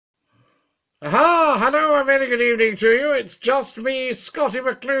Aha! Hello, a very good evening to you. It's just me, Scottie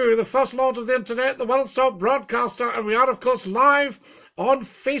McClue, the first lord of the internet, the one-stop broadcaster, and we are, of course, live on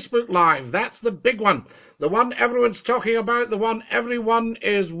Facebook Live. That's the big one. The one everyone's talking about, the one everyone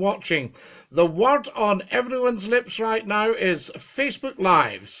is watching. The word on everyone's lips right now is Facebook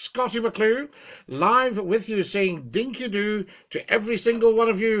Live. Scottie McClue, live with you, saying Dinky-Doo to every single one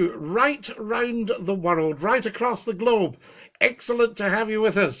of you, right round the world, right across the globe. Excellent to have you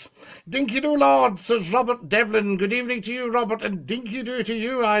with us. Dinky-Doo Lord, says Robert Devlin. Good evening to you, Robert, and Dinky-Doo to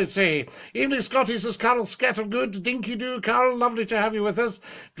you, I say. Evening, Scotty, says Carol Scattergood. Dinky-Doo, Carol, lovely to have you with us.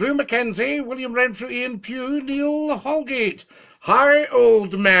 Drew Mackenzie, William Renfrew, Ian Pugh, Neil Holgate. Hi,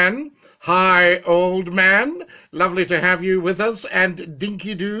 old man. Hi, old man. Lovely to have you with us. And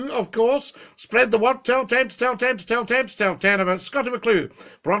Dinky-Doo, of course. Spread the word. Tell 10 to tell 10 to tell 10 to tell 10 about Scottie McClue.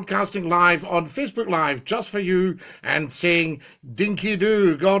 Broadcasting live on Facebook Live just for you and saying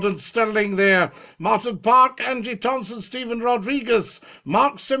Dinky-Doo. Gordon Sterling there. Martin Park, Angie Thompson, Stephen Rodriguez,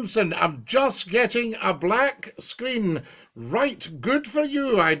 Mark Simpson. I'm just getting a black screen. Right, good for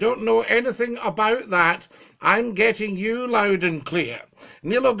you. I don't know anything about that. I'm getting you loud and clear.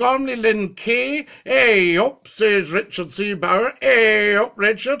 Neil O'Gormley, Lynn Kay. Hey up, says Richard C. Bauer. Hey up,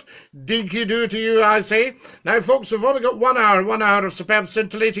 Richard. Dinky-Doo to you, I say. Now, folks, we've only got 1 hour of superb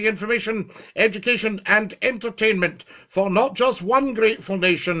scintillating information, education and entertainment for not just one grateful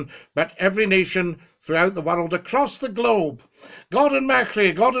nation, but every nation throughout the world, across the globe. Gordon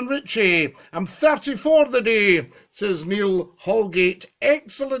Macri, Gordon Ritchie, I'm 34 the day, says Neil Holgate.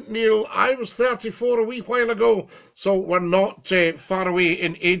 Excellent, Neil. I was 34 a wee while ago, so we're not far away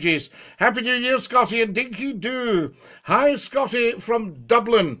in ages. Happy New Year, Scotty and Dinky-Doo. Hi, Scotty from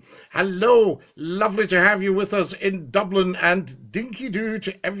Dublin. Hello, lovely to have you with us in Dublin, and Dinky-Doo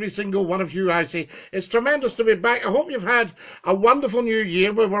to every single one of you, I say. It's tremendous to be back. I hope you've had a wonderful new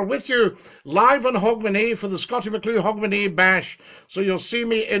year. We were with you live on Hogmanay for the Scottie McClue Hogmanay Bash, so you'll see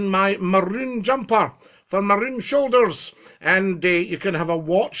me in my maroon jumper for maroon shoulders, and you can have a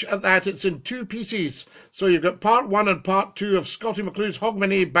watch at that. It's in two pieces, so you've got part 1 and part 2 of Scottie McClue's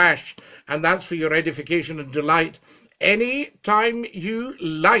Hogmanay Bash, and that's for your edification and delight any time you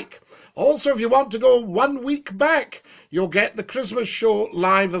like. Also, if you want to go 1 week back, you'll get the Christmas show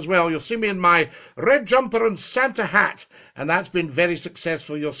live as well. You'll see me in my red jumper and Santa hat, and that's been very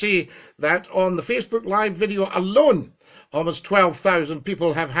successful. You'll see that on the Facebook Live video alone, almost 12,000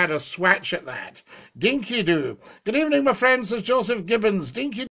 people have had a swatch at that. Dinky-Doo. Good evening, my friends, says Joseph Gibbons.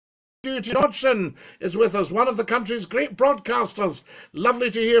 Dinky-Doo Dodson is with us, one of the country's great broadcasters.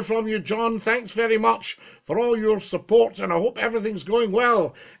 Lovely to hear from you, John. Thanks very much for all your support, and I hope everything's going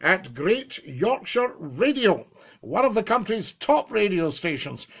well at Great Yorkshire Radio, one of the country's top radio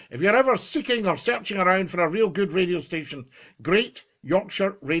stations. If you're ever seeking or searching around for a real good radio station, Great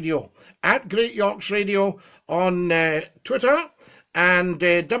Yorkshire Radio, at Great Yorkshire Radio on Twitter, and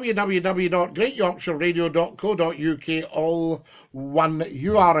www.greatyorkshireradio.co.uk, all one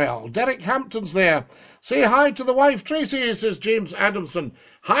URL. Derek Hampton's there. Say hi to the wife, Tracy, says James Adamson.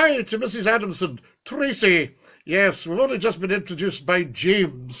 Hi to Mrs. Adamson, Tracy. Yes, we've only just been introduced by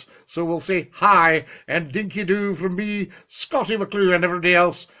James, so we'll say hi and Dinky-Doo from me, Scottie McClue, and everybody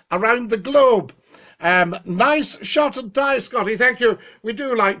else around the globe. Nice shot and tie, Scotty. Thank you. We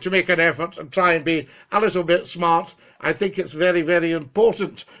do like to make an effort and try and be a little bit smart. I think it's very, very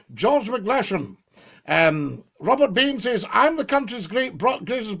important. George McGlasham. Robert Bean says, I'm the country's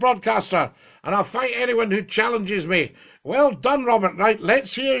greatest broadcaster, and I'll fight anyone who challenges me. Well done, Robert. Right,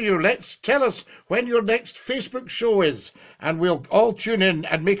 let's hear you. Let's tell us when your next Facebook show is, and we'll all tune in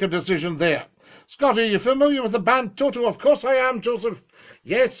and make a decision there. Scotty, you familiar with the band Toto? Of course I am, Joseph.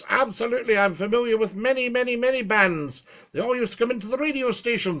 Yes, absolutely. I'm familiar with many, many, many bands. They all used to come into the radio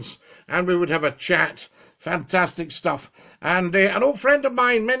stations, and we would have a chat. Fantastic stuff. And an old friend of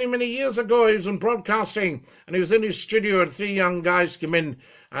mine many, many years ago, he was in broadcasting, and he was in his studio, and three young guys came in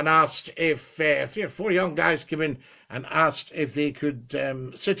and asked if, 3 or 4 young guys came in and asked if they could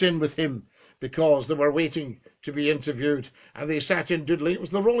sit in with him because they were waiting to be interviewed, and they sat in doodling. It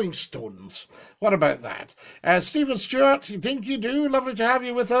was the Rolling Stones. What about that? Stephen Stewart, Dinky-Doo, lovely to have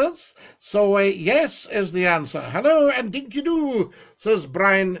you with us. So, yes is the answer. Hello, and Dinky-Doo, says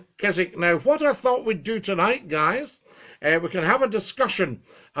Brian Keswick. Now, what I thought we'd do tonight, guys, we can have a discussion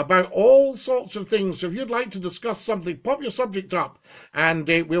about all sorts of things. So if you'd like to discuss something, pop your subject up, and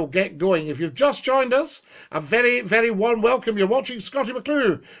we'll get going. If you've just joined us, a very, very warm welcome. You're watching Scottie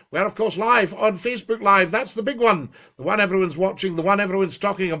McClue. We're, of course, live on Facebook Live. That's the big one, the one everyone's watching, the one everyone's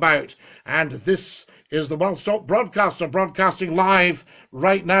talking about. And this is the one-stop broadcaster, broadcasting live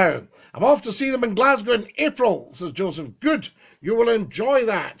right now. I'm off to see them in Glasgow in April, says Joseph. Good. You will enjoy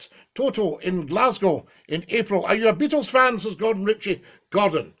that. Toto in Glasgow in April. Are you a Beatles fan, says Gordon Ritchie?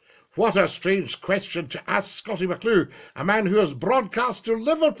 Gordon, what a strange question to ask Scottie McClue, a man who has broadcast to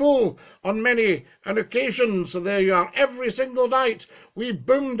Liverpool on many an occasion. So there you are, every single night we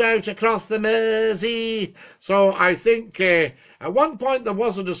boomed out across the Mersey. So I think at one point there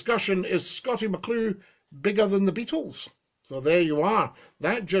was a discussion, is Scottie McClue bigger than the Beatles? So there you are.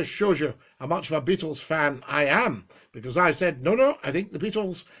 That just shows you how much of a Beatles fan I am, because I said, no, I think the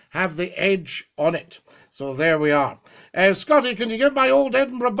Beatles have the edge on it. So there we are. Scottie, can you give my old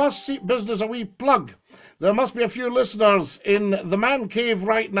Edinburgh bus seat business a wee plug? There must be a few listeners in the man cave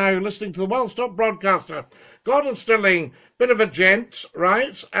right now listening to the well-stopped broadcaster. Gordon Stilling, bit of a gent,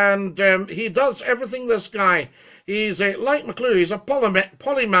 right? And he does everything, this guy. He's like McClue, he's a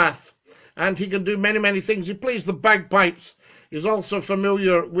polymath, and he can do many, many things. He plays the bagpipes. He's also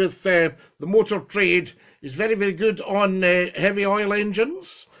familiar with the motor trade. He's very, very good on heavy oil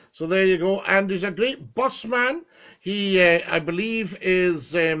engines. So there you go. And he's a great busman. He, I believe,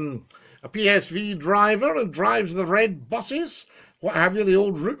 is a PSV driver and drives the red buses. What have you, the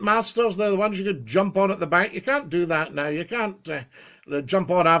old route masters? They're the ones you could jump on at the back. You can't do that now. You can't jump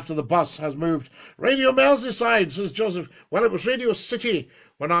on after the bus has moved. Radio Merseyside, says Joseph. Well, it was Radio City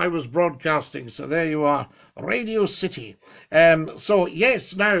when I was broadcasting. So there you are. Radio City. So,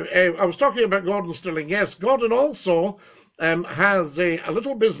 yes, now, I was talking about Gordon Stilling. Yes, Gordon also has a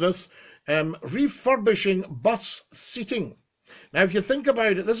little business refurbishing bus seating. Now, if you think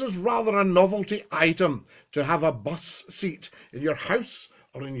about it, this is rather a novelty item to have a bus seat in your house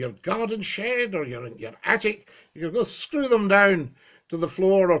or in your garden shed or in your attic. You can go screw them down to the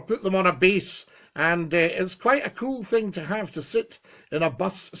floor or put them on a base. And it's quite a cool thing to have, to sit in a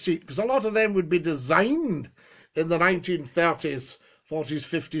bus seat, because a lot of them would be designed in the 1930s, 40s,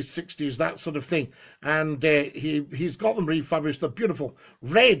 50s, 60s, that sort of thing. And he's got them refurbished. They're beautiful.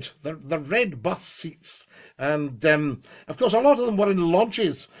 Red, the red bus seats. And, of course, a lot of them were in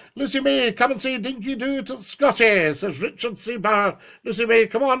launches. Lucy May, come and say Dinky-Doo to Scottie, says Richard C. Bauer. Lucy May,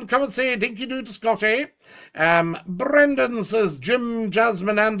 come on, come and say Dinky-Doo to Scottie. Brendan, says Jim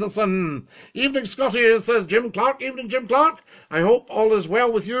Jasmine Anderson. Evening, Scottie, says Jim Clark. Evening, Jim Clark. I hope all is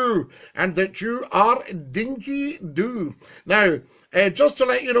well with you and that you are Dinky-Doo. Now, just to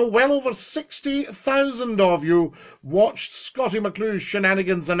let you know, well over 60,000 of you watched Scottie McClue's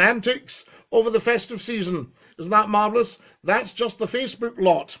shenanigans and antics over the festive season. Isn't that marvellous? That's just the Facebook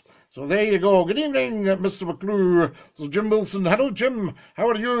lot. So there you go. Good evening, Mr. McClue. This is Jim Wilson. Hello, Jim. How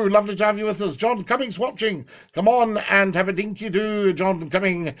are you? Lovely to have you with us. John Cummings watching. Come on and have a Dinky-Doo, John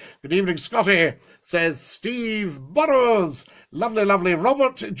Cumming. Good evening, Scottie, says Steve Burrows. Lovely, lovely.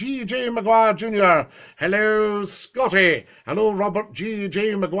 Robert G.J. Maguire Jr. Hello, Scottie. Hello, Robert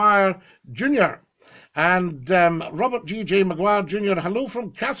G.J. Maguire Jr. And Robert G.J. Maguire Jr., hello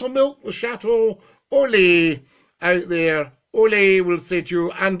from Castlemilk, the Chateau Ole out there. Ole will say to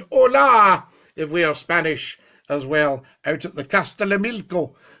you, and hola, if we are Spanish as well, out at the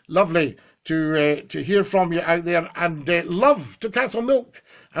Castellamilco. Lovely to hear from you out there, and love to Castlemilk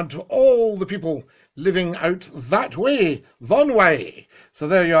and to all the people living out that way, Thon way. So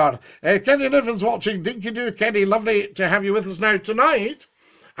there you are. Kenny Nivens watching. Dinky-Doo, Kenny, lovely to have you with us now tonight.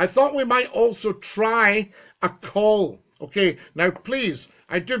 I thought we might also try a call. Okay, now please,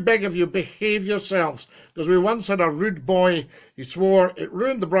 I do beg of you, behave yourselves, because we once had a rude boy. He swore it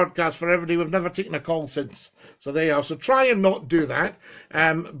ruined the broadcast for everybody. We've never taken a call since. So there you are. So try and not do that.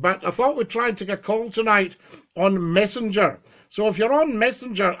 But I thought we'd try and take a call tonight on Messenger. So if you're on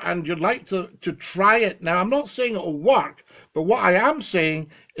Messenger and you'd like to try it, now I'm not saying it'll work, but what I am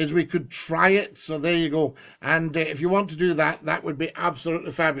saying is we could try it. So there you go. And if you want to do that, that would be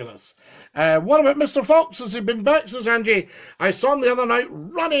absolutely fabulous. What about Mr. Fox? Has he been back, says Angie? I saw him the other night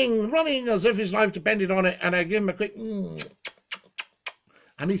running as if his life depended on it. And I gave him a quick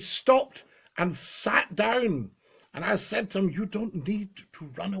and he stopped and sat down. And I said to him, you don't need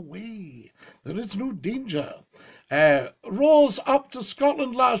to run away. There is no danger. Rose up to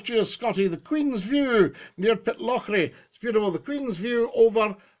Scotland last year, Scottie. The Queen's View near Pitlochry. It's beautiful. The Queen's View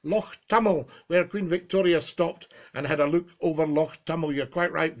over Loch Tummel, where Queen Victoria stopped and had a look over Loch Tummel. You're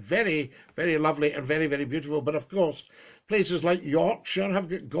quite right. Very, very lovely and very, very beautiful. But of course, places like Yorkshire have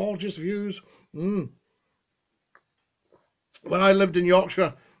got gorgeous views. When I lived in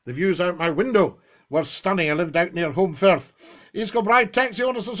Yorkshire, the views out my window were stunning. I lived out near Holmfirth. East Kilbride Taxi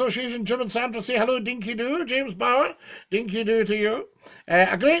Owners Association, Jim and Sandra say hello, Dinky-Doo. James Bauer, Dinky-Doo to you.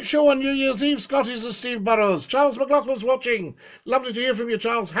 A great show on New Year's Eve, Scotties and Steve Burrows. Charles McLaughlin's watching. Lovely to hear from you,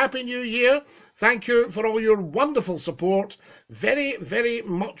 Charles. Happy New Year. Thank you for all your wonderful support. Very, very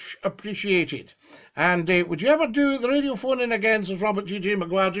much appreciated. And would you ever do the radio phone-in again, says Robert G.J.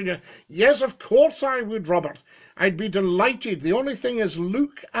 Maguire Jr.? Yes, of course I would, Robert. I'd be delighted. The only thing is,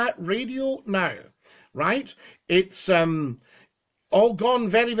 look at radio now, right? It's all gone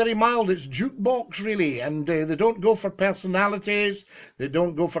very, very mild. It's jukebox, really, and they don't go for personalities. They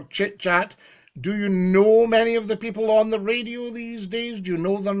don't go for chit-chat. Do you know many of the people on the radio these days? Do you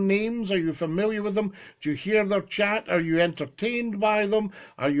know their names? Are you familiar with them? Do you hear their chat? Are you entertained by them?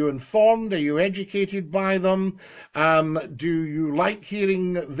 Are you informed? Are you educated by them? Do you like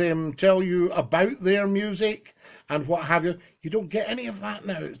hearing them tell you about their music and what have you? You don't get any of that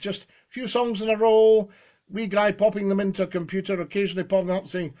now. It's just a few songs in a row, wee guy popping them into a computer, occasionally popping up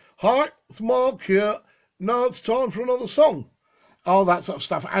saying, "Hi, it's Mark here. Now it's time for another song." All that sort of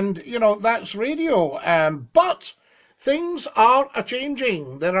stuff. And, you know, that's radio. But things are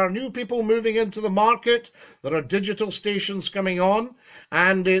a-changing. There are new people moving into the market. There are digital stations coming on.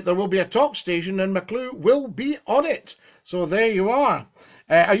 And there will be a talk station, and McClue will be on it. So there you are.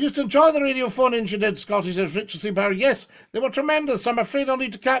 I used to enjoy the radio phone-ins you did, Scotty, says Richard C. Barry. Yes, they were tremendous. I'm afraid I'll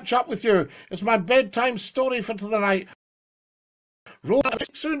need to catch up with you. It's my bedtime story for the night. Roll out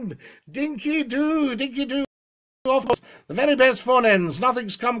soon. Dinky-Doo, Dinky-Doo. Of course, the very best phone-ins.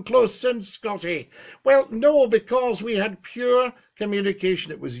 Nothing's come close since, Scotty. Well, no, because we had pure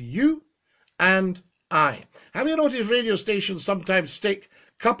communication. It was you and I. Have you noticed radio stations sometimes stick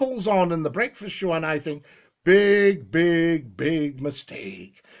couples on in the breakfast show? And I think, big, big, big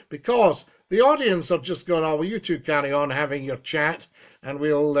mistake. Because the audience are just going, "Oh, well, you two carry on having your chat, and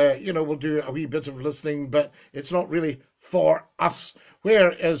we'll do a wee bit of listening, but it's not really for us."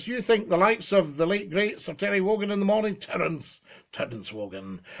 Whereas you think the likes of the late great Sir Terry Wogan in the morning, Terence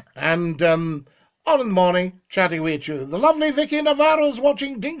Wogan, and on in the morning, chatting away to you. The lovely Vicky Navarro's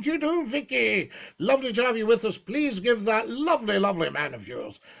watching. Dinky-Doo, Vicky. Lovely to have you with us. Please give that lovely, lovely man of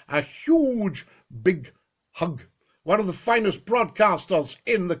yours a huge, big hug. One of the finest broadcasters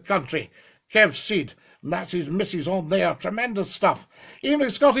in the country, Kev Seed. And that's his missus on there. Tremendous stuff. Evening,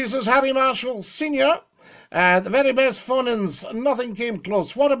 Scotty, says Harry Marshall Sr. The very best phone-ins, nothing came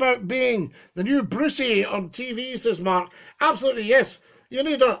close. What about being the new Brucey on TV, says Mark? Absolutely, yes. You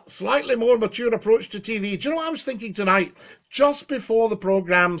need a slightly more mature approach to TV. Do you know what I was thinking tonight? Just before the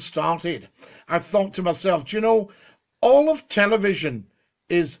programme started, I thought to myself, do you know, all of television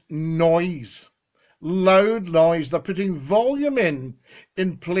is noise, loud noise. They're putting volume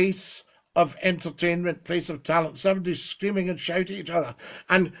in place of entertainment, place of talent. 70s screaming and shouting at each other.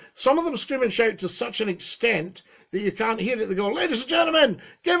 And some of them scream and shout to such an extent that you can't hear it. They go, "Ladies and gentlemen,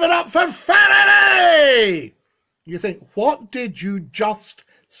 give it up for Faraday!" You think, what did you just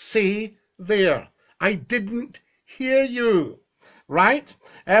say there? I didn't hear you. Right?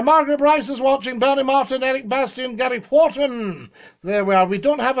 Margaret Bryce is watching. Bernie Martin, Eric Bastian, Gary Wharton. There we are. We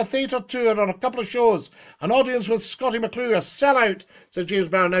don't have a theatre tour or a couple of shows. An audience with Scottie McClue, a sellout, says James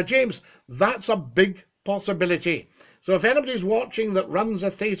Brown. Now, James, that's a big possibility. So if anybody's watching that runs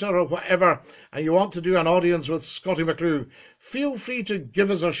a theatre or whatever, and you want to do an audience with Scottie McClue, feel free to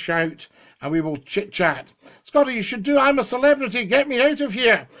give us a shout, and we will chit-chat. Scotty, you should do I'm a Celebrity, Get Me Out of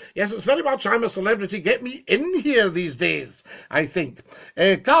Here. Yes, it's very much I'm a Celebrity, Get Me In Here these days, I think.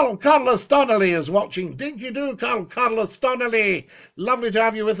 Carlos Donnelly is watching. Dinky-Doo, Carlos Donnelly. Lovely to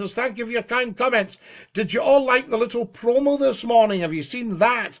have you with us. Thank you for your kind comments. Did you all like the little promo this morning? Have you seen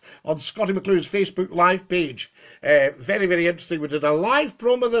that on Scottie McClue's Facebook Live page? Very, very interesting. We did a live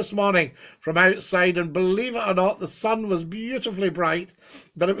promo this morning from outside, and believe it or not, the sun was beautifully bright,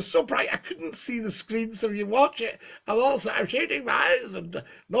 but it was so bright I couldn't see the screen, so you watch it, I'm shading my eyes and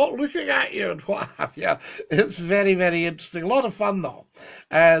not looking at you and what have you. It's very, very interesting. A lot of fun, though.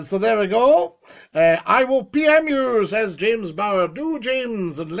 So there we go. I will PM you, says James Bauer. Do,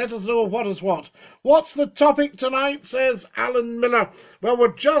 James, and let us know what is what. What's the topic tonight, says Alan Miller. Well,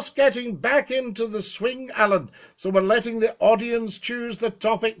 we're just getting back into the swing, Alan, so we're letting the audience choose the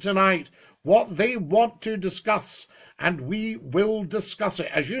topic tonight, what they want to discuss, and we will discuss it.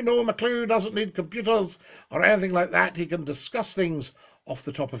 As you know, McClue doesn't need computers or anything like that. He can discuss things off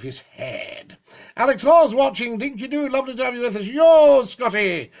the top of his head. Alex Hawes watching. Dinky-Doo, lovely to have you with us. Yo,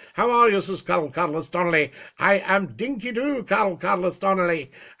 Scotty, how are you, says Carlos Donnelly. I am Dinky-Doo, Carlos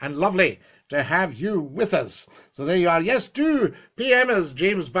Donnelly, and lovely to have you with us. So there you are. Yes, do PM us,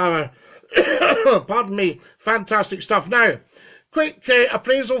 James Bauer. Pardon me. Fantastic stuff. Now, quick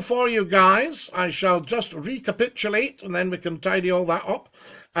appraisal for you guys. I shall just recapitulate and then we can tidy all that up.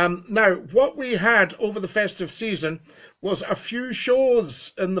 Now, what we had over the festive season was a few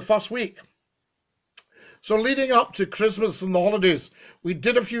shows in the first week. So leading up to Christmas and the holidays, we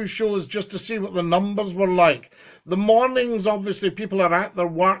did a few shows just to see what the numbers were like. The mornings, obviously, people are at their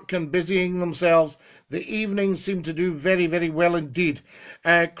work and busying themselves. The evenings seem to do very, very well indeed.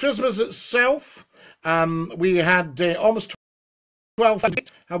 Christmas itself, we had almost 12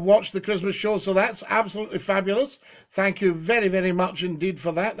 have watched the Christmas show, so that's absolutely fabulous. Thank you very, very much indeed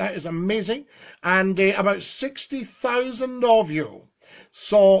for that. That is amazing. And about 60,000 of you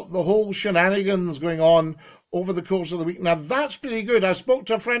saw the whole shenanigans going on over the course of the week. Now, that's pretty good. I spoke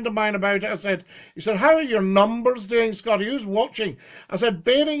to a friend of mine about it. He said, how are your numbers doing, Scotty? Who's watching? I said,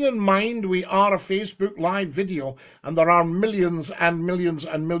 bearing in mind we are a Facebook Live video and there are millions and millions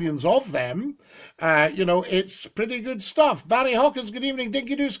and millions of them, it's pretty good stuff. Barry Hawkins, good evening.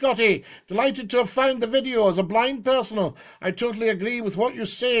 Dinky-Doo, Scotty. Delighted to have found the video. As a blind person, I totally agree with what you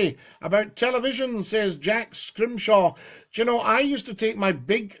say about television, says Jack Scrimshaw. Do you know, I used to take my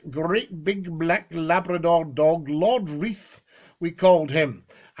great big black Labrador dog, Lord Reith, we called him.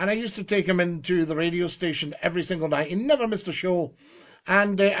 And I used to take him into the radio station every single night. He never missed a show.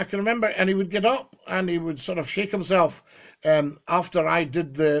 And I can remember, and he would get up and he would sort of shake himself. After I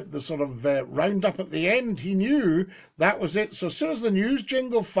did the sort of roundup at the end, he knew that was it. So as soon as the news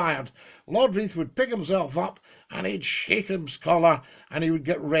jingle fired, Lord Reith would pick himself up and he'd shake his collar and he would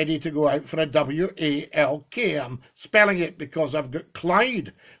get ready to go out for a W-A-L-K. I'm spelling it because I've got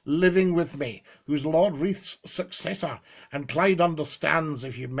Clyde living with me, who's Lord Reith's successor. And Clyde understands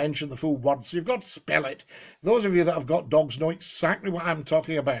if you mention the full word, so you've got to spell it. Those of you that have got dogs know exactly what I'm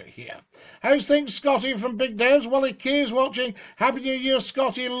talking about here. How's things, Scotty from Big Downs? Willie K is watching. Happy New Year,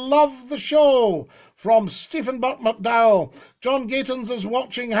 Scotty. Love the show. From Stephen Burt McDowell. John Gatons is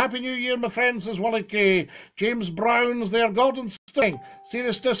watching. Happy New Year, my friends, says Willie K. James Brown's there. Gordon Sting.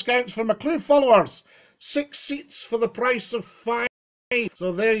 Serious discounts for McClue followers. 6 seats for the price of 5.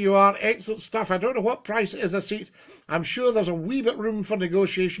 So there you are. Excellent stuff. I don't know what price it is a seat. I'm sure there's a wee bit room for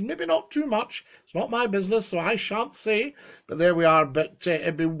negotiation. Maybe not too much. It's not my business, so I shan't say. But there we are. But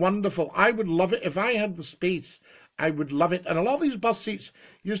it'd be wonderful. I would love it if I had the space. I would love it. And a lot of these bus seats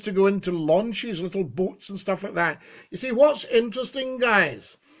used to go into launches, little boats and stuff like that. You see, what's interesting,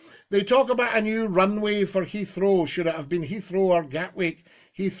 guys, they talk about a new runway for Heathrow. Should it have been Heathrow or Gatwick?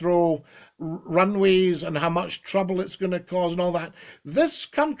 Heathrow runways and how much trouble it's going to cause and all that. This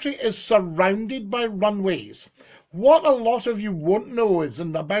country is surrounded by runways. What a lot of you won't know is in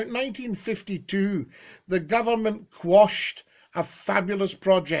about 1952, the government quashed a fabulous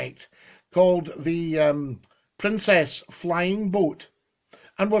project called the Princess Flying Boat.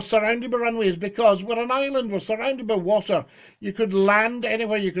 And we're surrounded by runways because we're an island, we're surrounded by water. You could land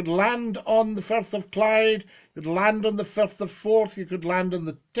anywhere. You could land on the Firth of Clyde, you could land on the Firth of Forth, you could land on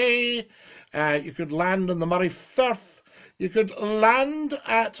the Tay, you could land on the Murray Firth, you could land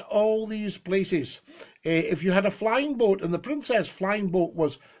at all these places. If you had a flying boat, and the Princess Flying Boat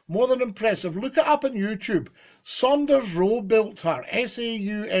was more than impressive. Look it up on YouTube. Saunders Roe built her,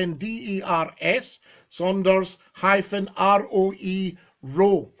 Saunders, Saunders-ROE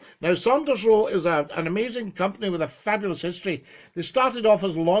Roe. Now, Saunders Roe is an amazing company with a fabulous history. They started off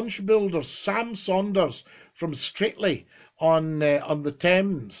as launch builders. Sam Saunders from Streatley on the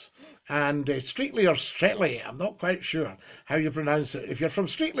Thames. And Streatley or Streatley, I'm not quite sure how you pronounce it. If you're from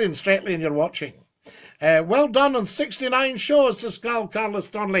Streatley and you're watching. Well done on 69 shows, says Carlos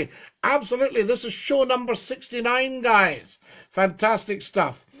Donnelly. Absolutely, this is show number 69, guys. Fantastic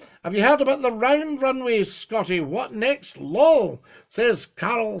stuff. Have you heard about the round runways, Scotty? What next? Lol, says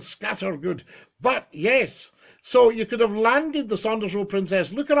Carol Scattergood. But yes, so you could have landed the Saunders Roe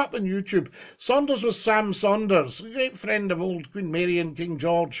Princess. Look her up on YouTube. Saunders was Sam Saunders, a great friend of old Queen Mary and King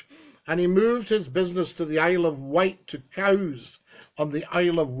George. And he moved his business to the Isle of Wight, to cows on the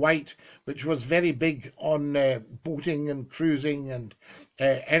Isle of Wight, which was very big on boating and cruising and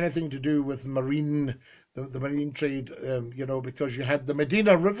anything to do with marine, the marine trade, because you had the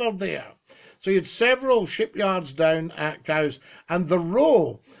Medina River there. So you had several shipyards down at Cowes. And the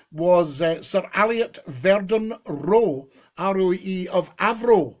Roe was Sir Elliot Verdon Roe, R-O-E, of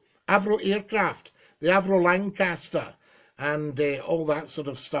Avro Aircraft, the Avro Lancaster, and all that sort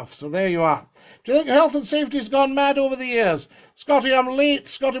of stuff. So there you are. Do you think health and safety's gone mad over the years? Scotty, I'm late.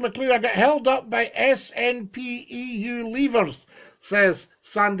 Scotty McClue, I got held up by SNP EU levers, says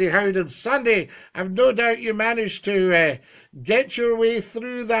Sandy Howden. Sandy, I've no doubt you managed to get your way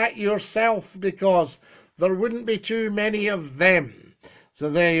through that yourself, because there wouldn't be too many of them. So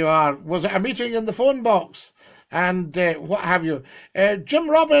there you are. Was it a meeting in the phone box? And what have you. Jim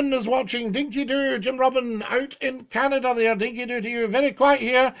Robin is watching. Dinky-Doo. Jim Robin out in Canada there. Dinky-Doo to you. Very quiet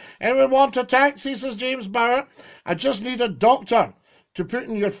here. Anyone want a taxi, says James Bauer? I just need a doctor to put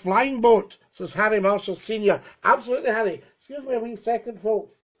in your flying boat, says Harry Marshall Sr. Absolutely, Harry. Excuse me a wee second,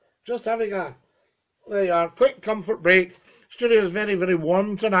 folks. Just having a, there you are, quick comfort break. Studio is very, very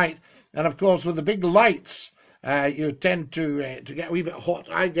warm tonight. And of course, with the big lights, you tend to get a wee bit hot.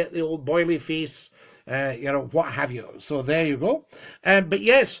 I get the old boily face, what have you. So there you go. But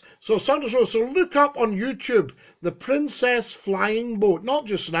yes, so Sunday Show. So look up on YouTube the Princess Flying Boat. Not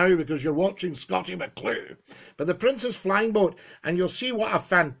just now because you're watching Scottie McClue, but the Princess Flying Boat, and you'll see what a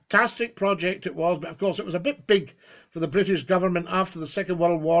fantastic project it was. But of course, it was a bit big for the British government after the Second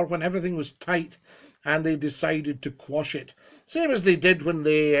World War when everything was tight, and they decided to quash it. Same as they did when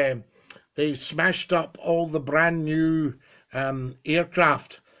they smashed up all the brand new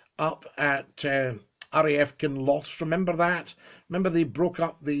aircraft up at RAF Kinloss. Remember that? Remember they broke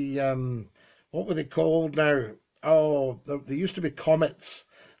up the, what were they called now? Oh, they used to be Comets,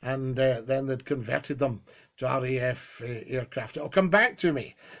 and then they'd converted them to RAF aircraft. It'll come back to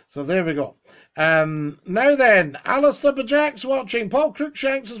me. So there we go. Now then, Alistair Bajack's watching. Paul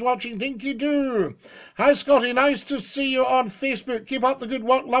Cruikshanks is watching. Dinky-Doo. Hi, Scotty. Nice to see you on Facebook. Keep up the good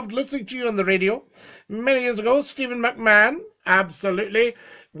work. Loved listening to you on the radio. Many years ago, Stephen McMahon. Absolutely.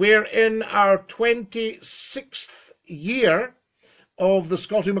 We're in our 26th year of the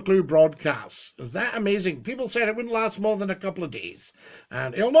Scottie McClue broadcast. Is that amazing? People said it wouldn't last more than a couple of days.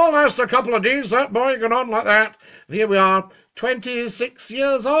 And it'll not last a couple of days, that boy, going on like that. And here we are, 26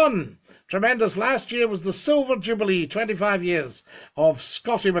 years on. Tremendous. Last year was the Silver Jubilee, 25 years of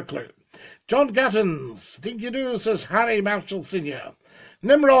Scottie McClue. John Gattins, Dinky-Doo, says Harry Marshall Sr.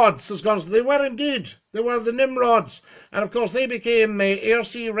 Nimrods has gone. They were indeed. They were the Nimrods. And of course they became Air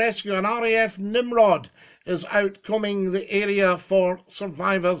Sea Rescue, and RAF Nimrod is out combing the area for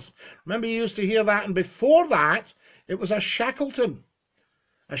survivors. Remember, you used to hear that, and before that, it was a Shackleton.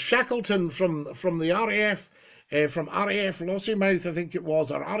 A Shackleton from the RAF, from RAF Lossiemouth, I think it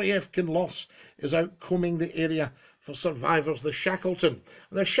was, or RAF Kinloss, is out combing the area for survivors, the Shackleton.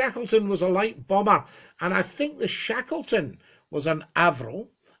 The Shackleton was a light bomber, and I think the Shackleton was an Avro,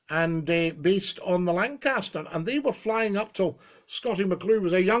 and based on the Lancaster, and they were flying up till Scottie McClue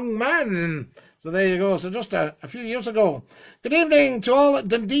was a young man. So there you go. So just a few years ago. Good evening to all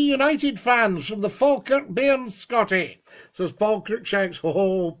Dundee United fans from the Falkirk Bairns, Scotty, says Paul Cruikshanks.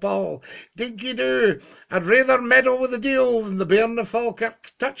 Oh, Paul. Dinky-Doo. I'd rather meddle with the deal than the Bairn of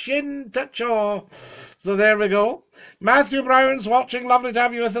Falkirk. Touch in, touch off. So there we go. Matthew Brown's watching. Lovely to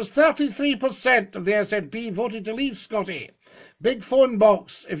have you with us. 33% of the SNP voted to leave, Scotty. Big phone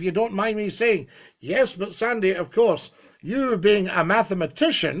box, if you don't mind me saying. Yes, but Sandy, of course, you being a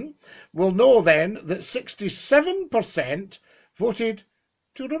mathematician will know then that 67% voted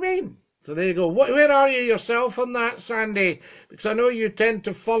to remain. So there you go. Where are you yourself on that, Sandy? Because I know you tend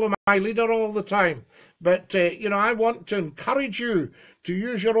to follow my leader all the time. But, I want to encourage you to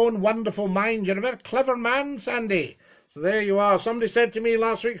use your own wonderful mind. You're a very clever man, Sandy. So there you are. Somebody said to me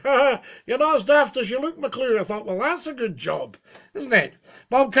last week, you're not as daft as you look, McClue. I thought, well, that's a good job, isn't it?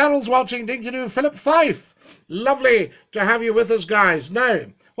 Bob Carroll's watching. Dinky-Doo. Philip Fife. Lovely to have you with us, guys. Now,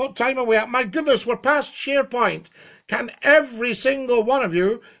 what time are we at? My goodness, we're past SharePoint. Can every single one of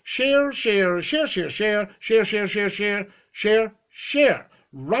you share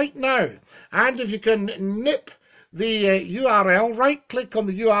right now? And if you can nip the URL, right-click on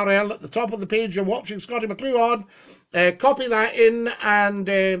the URL at the top of the page you're watching Scottie McClue on, copy that in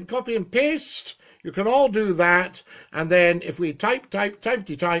and copy and paste. You can all do that. And then if we type,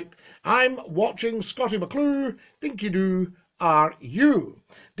 I'm watching Scottie McClue, Dinky-Doo are you.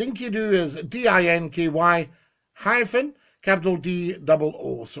 Dinky-Doo is D-I-N-K-Y hyphen capital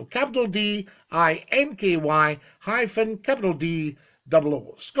D-double-O. So capital D-I-N-K-Y hyphen capital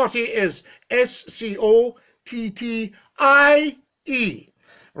D-double-O. Scottie is S-C-O-T-T-I-E.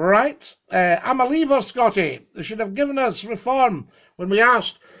 Right? I'm a leaver, Scottie. They should have given us reform when we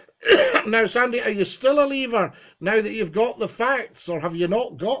asked. Now, Sandy, are you still a leaver now that you've got the facts, or have you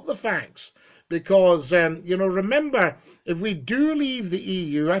not got the facts? Because, remember, if we do leave the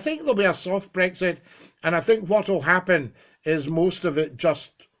EU, I think there'll be a soft Brexit, and I think what will happen is most of it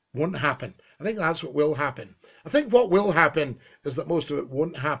just won't happen. I think that's what will happen. I think what will happen is that most of it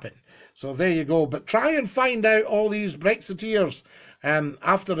won't happen. So there you go. But try and find out all these Brexiteers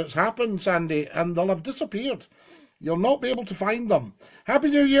after it's happened, Sandy, and they'll have disappeared. You'll not be able to find them.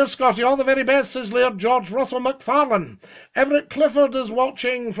 Happy New Year, Scotty. All the very best, says Laird George Russell McFarlane. Everett Clifford is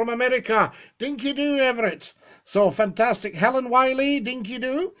watching from America. Dinky-Doo, Everett. So fantastic. Helen Wiley,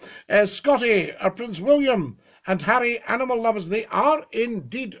 Dinky-Doo. Scotty, Prince William, and Harry, animal lovers. They are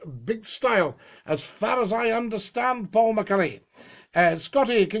indeed big style, as far as I understand, Paul McCully.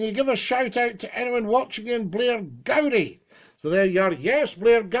 Scotty, can you give a shout out to anyone watching in Blair Gowrie? So there you are. Yes,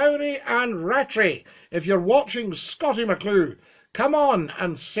 Blair Gowrie and Rattray. If you're watching Scottie McClue, come on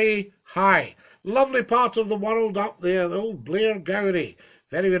and say hi. Lovely part of the world up there, the old Blair Gowrie.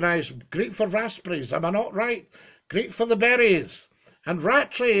 Very, very nice. Great for raspberries, am I not right? Great for the berries. And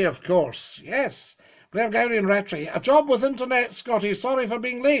Rattray, of course. Yes. Blair Gowrie and Rattray. A job with internet, Scottie. Sorry for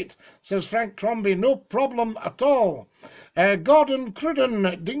being late, says Frank Crombie. No problem at all. Gordon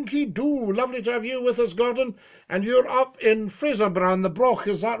Cruden, Dinky-Doo. Lovely to have you with us, Gordon. And you're up in Fraserburgh on the Broch,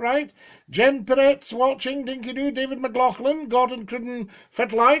 is that right? Jen Perret's watching, Dinky-Doo. David McLaughlin, Gordon Cruden.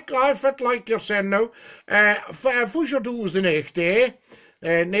 Fit like? I fit like you're saying now. Fwys your doos in echt, eh?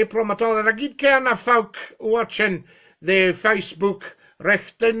 No problem at all. And I gyd cairn of folk watching the Facebook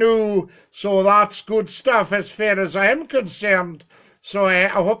rechte now, so that's good stuff as far as I am concerned. So I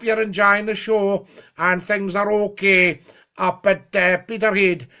hope you're enjoying the show and things are okay up at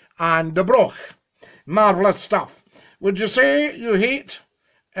Peterhead and the Broch. Marvellous stuff. Would you say you hate?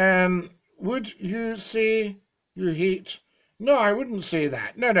 Would you say you hate? No, I wouldn't say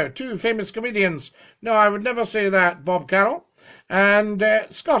that. No, two famous comedians. No, I would never say that, Bob Carroll. And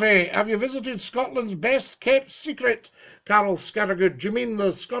Scottie, have you visited Scotland's best kept secret? Carol Scattergood, do you mean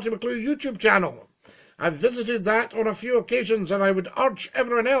the Scottie McClue YouTube channel? I've visited that on a few occasions and I would urge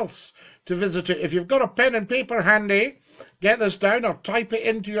everyone else to visit it. If you've got a pen and paper handy, get this down or type it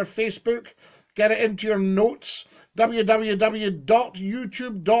into your Facebook, get it into your notes,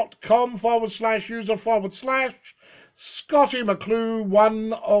 www.youtube.com/user/Scottie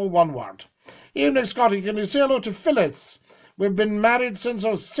McClue, all one word. Evening, Scottie, can you say hello to Phyllis? We've been married since I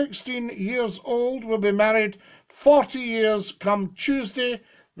was 16 years old. We'll be married 40 years come Tuesday,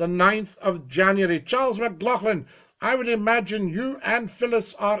 the 9th of January. Charles McLaughlin, I would imagine you and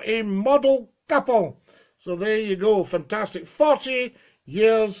Phyllis are a model couple. So there you go, fantastic. 40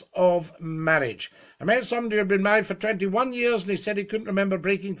 years of marriage. I met somebody who had been married for 21 years and he said he couldn't remember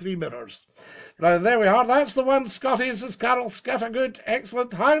breaking 3 mirrors. Right, there we are. That's the one, Scottie, says Carol Scattergood.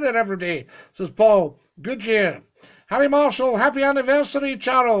 Excellent. Hi there, everybody, says Paul. Good year. Harry Marshall, happy anniversary,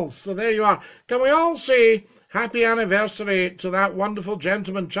 Charles. So there you are. Can we all say happy anniversary to that wonderful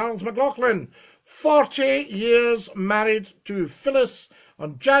gentleman, Charles McLaughlin. 40 years married to Phyllis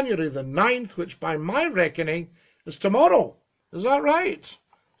on January the 9th, which by my reckoning is tomorrow. Is that right?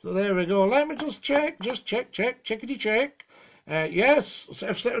 So there we go. Let me just check. Checkity check. Yes.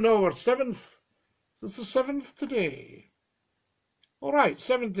 No, we're 7th. This is the 7th today. All right,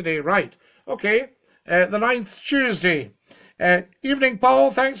 7th today. Right. Okay. The 9th, Tuesday. Evening,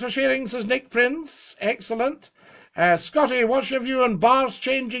 Paul. Thanks for sharing, says Nick Prince. Excellent. Scottie, what's your view on bars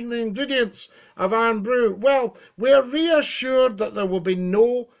changing the ingredients of Iron Brew? Well, we're reassured that there will be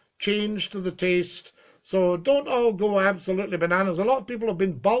no change to the taste. So don't all go absolutely bananas. A lot of people have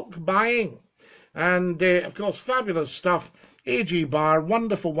been bulk buying. And, of course, fabulous stuff. AG Bar,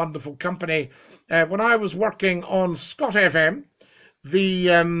 wonderful, wonderful company. When I was working on Scot FM,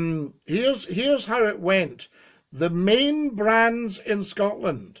 here's how it went. The main brands in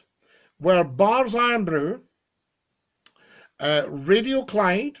Scotland were Bars Iron Brew, Radio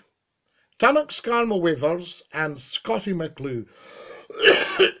Clyde, Tunnock's Caramel Wafers, and Scottie McClue.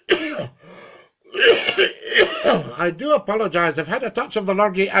 I do apologise. I've had a touch of the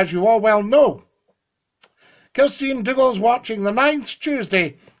lurgy, as you all well know. Christine Dougal's watching the 9th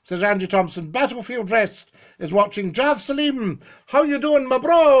Tuesday, says Angie Thompson. Battlefield Rest is watching. Jav Salim, how you doing, my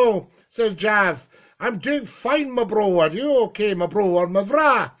bro? Says Jav. I'm doing fine, my bro. Are you okay, my bro? Or my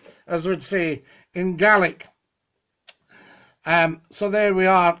vra, as we'd say in Gaelic. So there we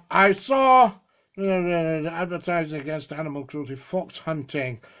are. I saw advertising against animal cruelty, fox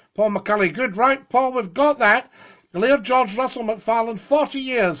hunting. Paul McCulley, good, right, Paul, we've got that. Laird George Russell McFarlane, 40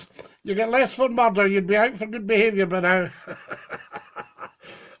 years. You get less for murder, you'd be out for good behaviour by now.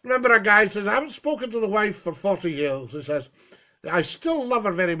 Remember a guy says, I haven't spoken to the wife for 40 years. He says, I still love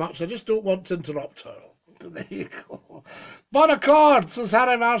her very much, I just don't want to interrupt her. There you go. Bonaccord, says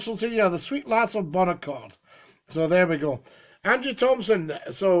Harry Marshall Sr., the sweet lass of Bonaccord. So there we go. Angie Thompson,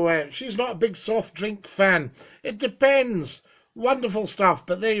 so she's not a big soft drink fan. It depends. Wonderful stuff,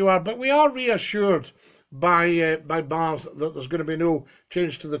 but there you are. But we are reassured by bars that there's going to be no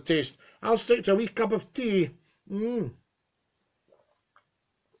change to the taste. I'll stick to a wee cup of tea.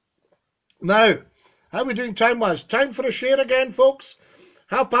 Now, how are we doing time-wise? Time for a share again, folks.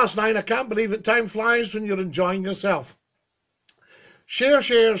 9:30. I can't believe it. Time flies when you're enjoying yourself. Share.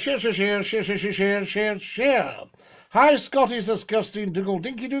 Hi, Scottie, says Kirstine Dougal.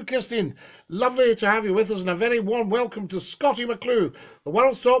 Dinky-Doo, Kirstine. Lovely to have you with us, and a very warm welcome to Scottie McClue, the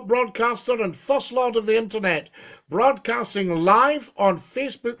world's top broadcaster and first lord of the internet, broadcasting live on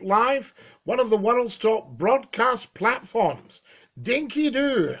Facebook Live one of the world's top broadcast platforms.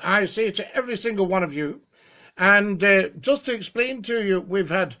 Dinky-Doo, I say to every single one of you. And just to explain to you, we've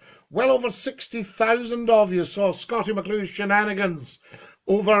had well over 60,000 of you saw Scottie McClue's shenanigans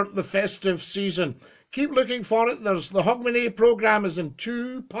over the festive season. Keep looking for it. There's the Hogmanay programme is in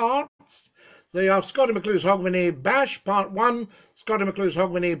 2 parts. They are Scottie McClue's Hogmanay Bash Part 1, Scottie McClue's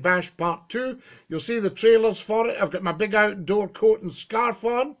Hogmanay Bash Part 2. You'll see the trailers for it. I've got my big outdoor coat and scarf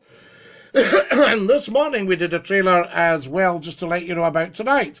on. And this morning we did a trailer as well, just to let you know about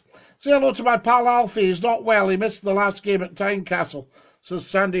tonight. Say hello to my pal Alfie. He's not well. He missed the last game at Tynecastle, says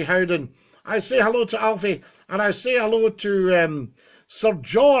Sandy Howden. I say hello to Alfie, and I say hello to Sir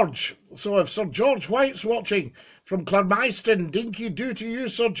George. So if Sir George White's watching from Clermaiston, Dinky-Doo to you,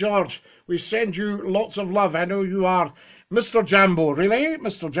 Sir George. We send you lots of love. I know you are Mr. Jambo. Really?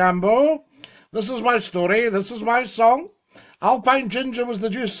 Mr. Jambo? This is my story. This is my song. Alpine ginger was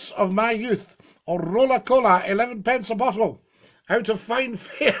the juice of my youth. Or Rola-Cola, 11 pence a bottle. Out of fine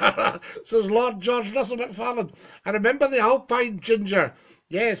fare, says Lord George Russell McFarlane. I remember the Alpine ginger.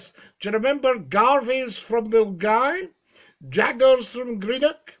 Yes. Do you remember Garvey's from Milngavie? Jaggers from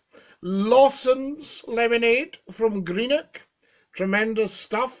Greenock? Lawson's lemonade from Greenock? Tremendous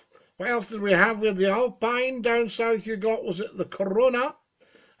stuff. What else did we have with the Alpine? Down south you got, was it the Corona?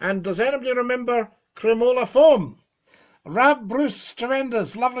 And does anybody remember Cremola Foam? Rab Bruce,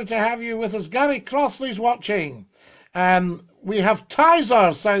 tremendous. Lovely to have you with us. Gary Crossley's watching. We have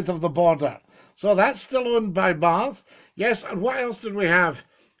Tizer south of the border. So that's still owned by Bath. Yes, and what else did we have?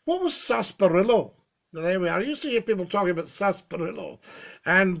 What was Sarsaparilla? There we are. I used to hear people talking about sarsaparilla.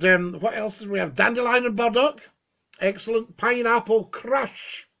 And what else did we have? Dandelion and burdock. Excellent. Pineapple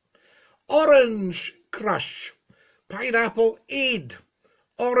crush. Orange crush. Pineapple aid.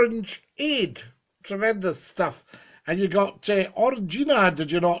 Orange aid. Tremendous stuff. And you got Orangina,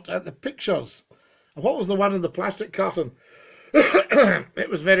 did you not, at the pictures? And what was the one in the plastic carton? It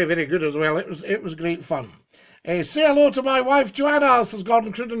was very, very good as well. It was great fun. Say hello to my wife, Joanna, says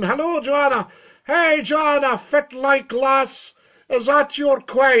Gordon Cruden. Hello, Joanna. Hey, Joanna, fit like lass. Is that your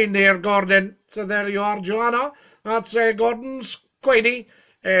quine there, Gordon? So there you are, Joanna. That's Gordon's quiney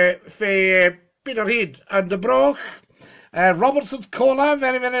for Peterhead and the Broch. Robertson's Cola,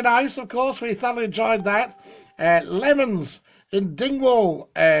 very, very nice, of course. We thoroughly enjoyed that. Lemons in Dingwall,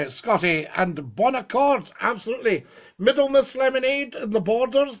 Scotty, and Bonaccord, absolutely. Middlemas Lemonade in the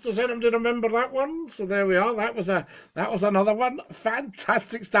Borders. Does anybody remember that one? So there we are. That was another one.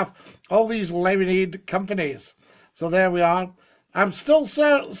 Fantastic stuff. All these lemonade companies. So there we are. I'm still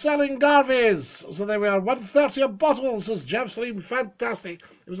selling Garvey's. So there we are. 130 a bottle, says Jeff Slim. Fantastic.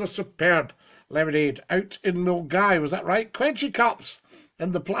 It was a superb lemonade out in Milngavie. Was that right? Quenchy cups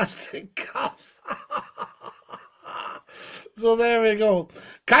in the plastic cups. So there we go.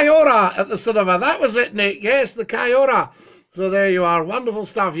 Kyora at the cinema. That was it, Nick. Yes, the Kyora. So there you are. Wonderful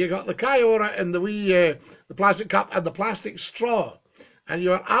stuff. You got the Kyora and the wee, the plastic cup and the plastic straw. And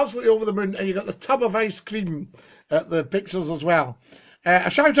you are absolutely over the moon. And you got the tub of ice cream at the pictures as well. A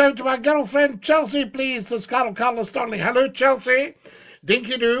shout out to my girlfriend Chelsea, please, says Carla Sterling. Hello, Chelsea.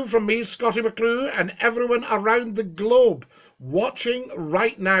 Dinky-Doo from me, Scottie McClue, and everyone around the globe watching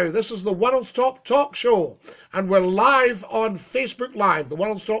right now. This is the World's Top Talk Show, and we're live on Facebook Live, the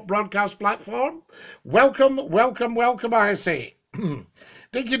World's Top broadcast platform. Welcome, welcome, welcome, I say.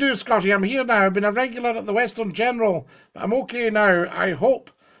 Dinky-Doo, Scotty, I'm here now. I've been a regular at the Western General, but I'm okay now, I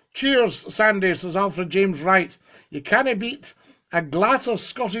hope. Cheers, Sandy, says Alfred James Wright. You can't beat a glass of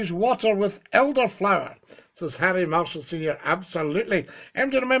Scottish water with elderflower, says Harry Marshall Sr. Absolutely. And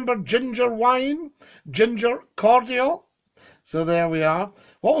do you remember ginger wine? Ginger cordial? So there we are.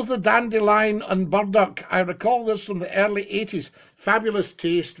 What was the dandelion and burdock? I recall this from the early 80s. Fabulous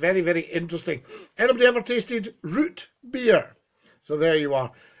taste. Very, very interesting. Anybody ever tasted root beer? So there you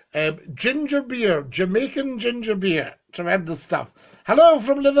are. Ginger beer. Jamaican ginger beer. Tremendous stuff. Hello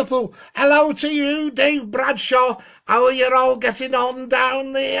from Liverpool. Hello to you, Dave Bradshaw. How are you all getting on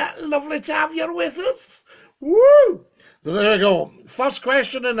down there? Lovely to have you with us. Woo! So there we go. First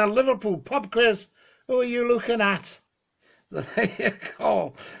question in a Liverpool pub quiz. Who are you looking at? There you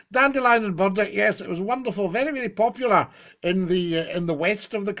go. Dandelion and burdock, yes, it was wonderful. Very, very popular in the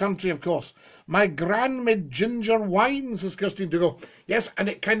west of the country, of course. My gran made ginger wine, says Christine Dougal. Yes, and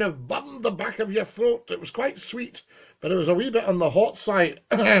it kind of burned the back of your throat. It was quite sweet, but it was a wee bit on the hot side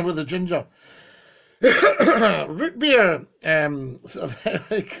with the ginger. Root beer. So there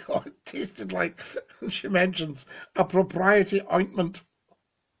we go. It tasted like, she mentions, a proprietary ointment.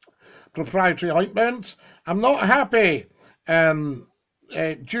 Proprietary ointment. I'm not happy.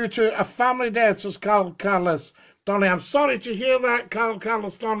 Due to a family death, says Carlos Donnelly. I'm sorry to hear that,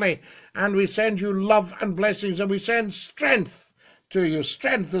 Carlos Donnelly. And we send you love and blessings, and we send strength to you.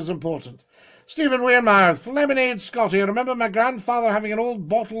 Strength is important. Stephen Wearmouth, lemonade, Scotty. I remember my grandfather having an old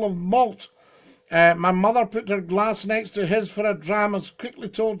bottle of malt. My mother put her glass next to his for a dram and was quickly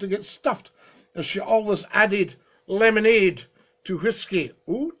told to get stuffed, as she always added lemonade to whiskey.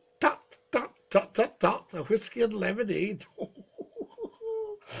 Ooh, tut, tut, tut, tut, tut, a whiskey and lemonade.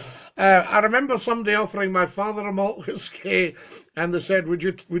 I remember somebody offering my father a malt whiskey, and they said, "Would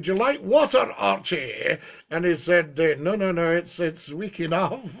you like water, Archie?" And he said, "No, it's weak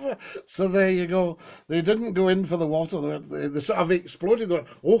enough." So there you go. They didn't go in for the water. They sort of exploded. They went,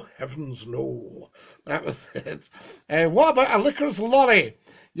 "Oh heavens, no!" That was it. What about a liquor's lorry?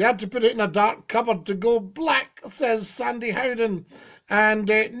 You had to put it in a dark cupboard to go black, says Sandy Howden. And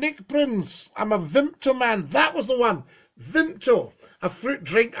Nick Prince, I'm a Vimto man. That was the one. Vimto. A fruit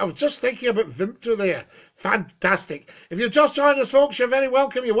drink. I was just thinking about Vimto there. Fantastic. If you've just joined us, folks, you're very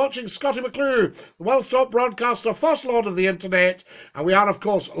welcome. You're watching Scottie McClue, the world's top broadcaster, first lord of the internet. And we are, of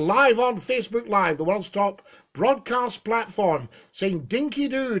course, live on Facebook Live, the world's top broadcast platform, saying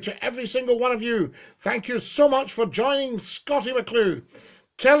Dinky-Doo to every single one of you. Thank you so much for joining Scottie McClue.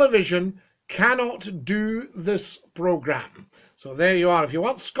 Television cannot do this programme. So there you are. If you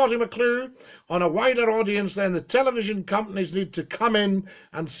want Scottie McClue on a wider audience, then the television companies need to come in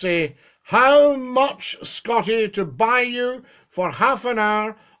and say, how much, Scottie, to buy you for half an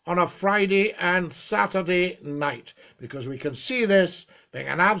hour on a Friday and Saturday night? Because we can see this being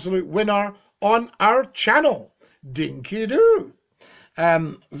an absolute winner on our channel. Dinky-Doo.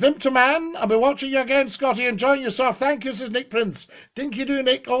 Vimto Man, I'll be watching you again, Scottie. Enjoying you, sir. Thank you, says Nick Prince. Dinky-Doo,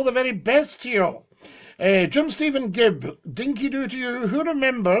 Nick, all the very best to you. Jim Stephen Gibb, Dinky-Doo to you. Who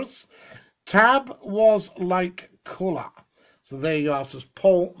remembers Tab was like cola? So there you are, says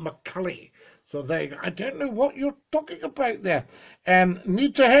Paul McCulley. So there you go. I don't know what you're talking about there.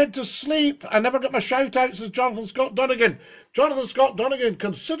 Need to head to sleep. I never got my shout out, says Jonathan Scott Donegan. Jonathan Scott Donegan,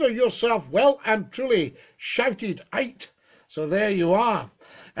 consider yourself well and truly shouted out. So there you are.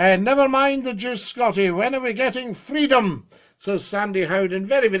 Never mind the juice, Scottie. When are we getting freedom? Says Sandy Howden.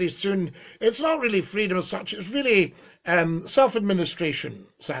 Very, very soon. It's not really freedom as such. It's really self-administration,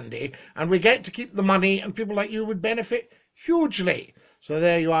 Sandy. And we get to keep the money, and people like you would benefit hugely. So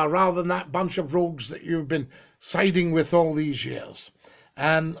there you are, rather than that bunch of rogues that you've been siding with all these years.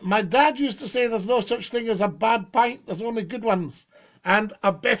 And my dad used to say there's no such thing as a bad pint. There's only good ones. And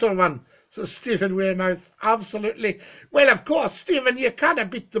a better one. So Stephen Wearmouth, absolutely. Well, of course, Stephen, you can't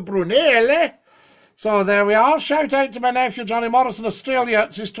beat the Brunel, eh? So there we are. Shout out to my nephew Johnny Morris in Australia.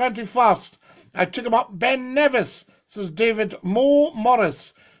 It's his 21st. I took him up. Ben Nevis, says David Mo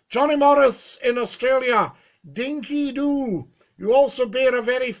Morris. Johnny Morris in Australia. Dinky-Doo. You also bear a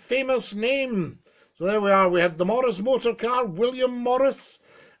very famous name. So there we are. We had the Morris motor car, William Morris.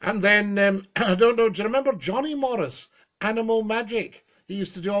 And then, I don't know, do you remember Johnny Morris? Animal Magic. He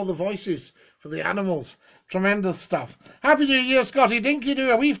used to do all the voices for the animals. Tremendous stuff. Happy New Year, Scottie. Dinky-Doo,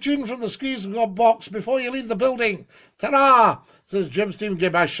 a wee tune from the Squeeze box before you leave the building. Ta-ra, says Jim Stephen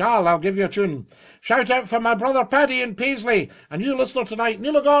Gibb. I'll give you a tune. Shout out for my brother Paddy in Paisley, a new listener tonight,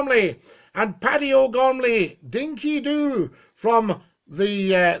 Neil O'Gormley, and Paddy O'Gormley. Dinky-Doo from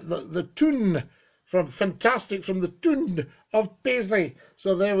the tune, from the tune of Paisley.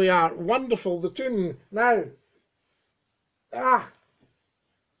 So there we are. Wonderful, the tune. Now,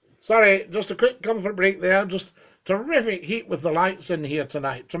 sorry, just a quick comfort break there. Just terrific heat with the lights in here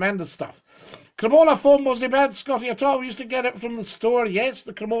tonight. Tremendous stuff. Cremola foam wasn't bad, Scottie, at all. We used to get it from the store. Yes,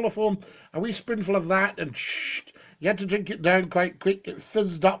 the cremola foam. A wee spoonful of that, and you had to drink it down quite quick. It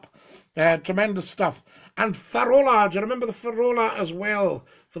fizzed up. Tremendous stuff. And Farola. Do you remember the Farola as well?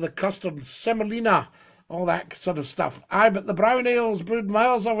 For the custard. Semolina. All that sort of stuff. Aye, but the brown ales brewed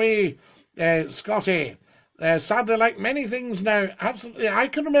miles away, Scottie. Sadly, like many things now, absolutely. I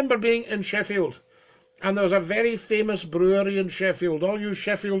can remember being in Sheffield, and there was a very famous brewery in Sheffield. All you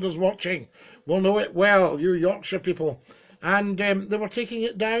Sheffielders watching will know it well, you Yorkshire people. And they were taking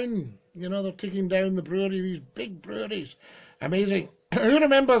it down. You know, they're taking down the brewery, these big breweries. Amazing. Who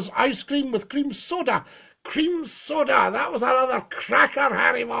remembers ice cream with cream soda? Cream soda, that was another cracker,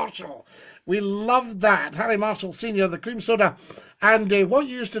 Harry Marshall. We loved that. Harry Marshall Sr., the cream soda. And what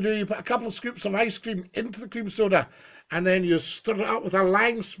you used to do, you put a couple of scoops of ice cream into the cream soda, and then you stir it up with a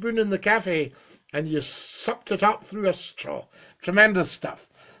lang spoon in the cafe, and you sucked it up through a straw. Tremendous stuff.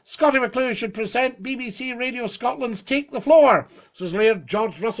 Scottie McClue should present BBC Radio Scotland's Take the Floor, says Laird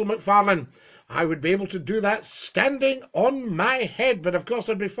George Russell McFarlane. I would be able to do that standing on my head, but of course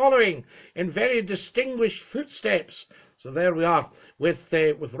I'd be following in very distinguished footsteps. So there we are with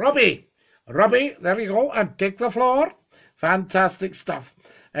Robbie. Robbie, there you go, and Take the Floor. Fantastic stuff.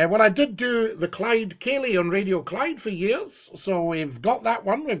 Well, I did do the Clyde Cayley on Radio Clyde for years, so we've got that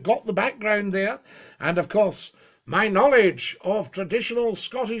one, we've got the background there, and of course, my knowledge of traditional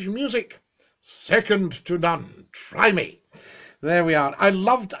Scottish music, second to none. Try me. There we are. I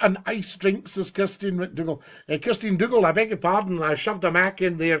loved an ice drink, says Christine McDougall. Christine Dougal, I beg your pardon. I shoved a Mac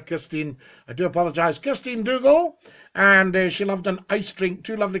in there, Christine. I do apologise. Christine Dougal, and she loved an ice drink.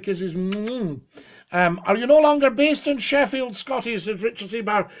 2 lovely kisses. Are you no longer based in Sheffield, Scotty, says Richard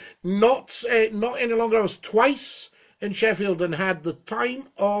Seabar. Not any longer. I was twice in Sheffield and had the time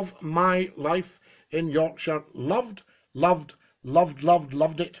of my life in Yorkshire. Loved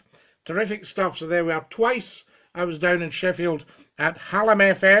it. Terrific stuff. So there we are. Twice I was down in Sheffield at Hallam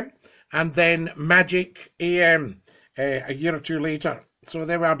FM and then Magic AM a year or 2 later. So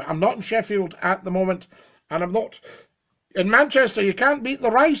there we are. But I'm not in Sheffield at the moment, and I'm not in Manchester. You can't beat the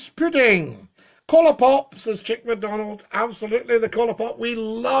rice pudding. Cola Pop, says Chick McDonald. Absolutely, the Cola Pop. We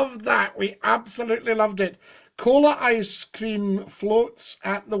loved that. We absolutely loved it. Cola ice cream floats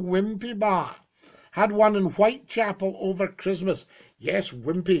at the Wimpy Bar. Had one in Whitechapel over Christmas. Yes,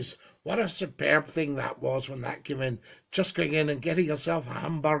 Wimpy's. What a superb thing that was when that came in. Just going in and getting yourself a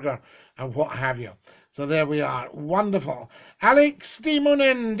hamburger and what have you. So there we are. Wonderful. Alex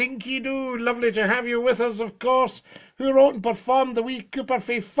Demonin, Dinky-Doo, lovely to have you with us, of course. Who wrote and performed the wee Cooper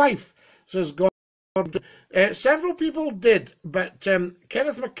Fae Fife, says God. Several people did, but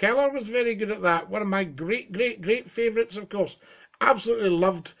Kenneth McKellar was very good at that. One of my great favourites, of course. Absolutely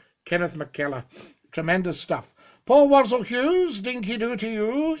loved Kenneth McKellar. Tremendous stuff. Paul Wurzel Hughes, Dinky-Doo to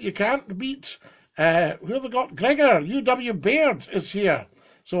you. You can't beat, who have we got? Gregor, UW Baird is here.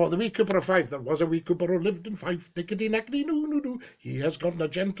 So the wee Cooper of Fife. There was a wee Cooper who lived in Fife. Nickety-nackety, noo-noo-noo. He has got a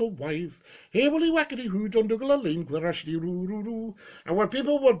gentle wife. Hey, willy-wackety, hoo, John Dougal a link, where-ashty-roo-roo-roo. And where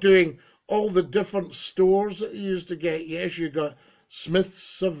people were doing all the different stores that you used to get, yes, you got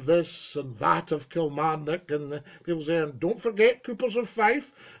Smiths of this and that of Kilmarnock, and people saying, don't forget Coopers of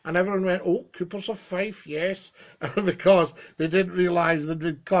Fife, and everyone went, oh, Coopers of Fife, yes, because they didn't realise they'd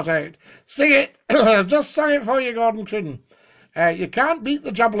been cut out. Sing it! I've just sung it for you, Gordon Cruden. You can't beat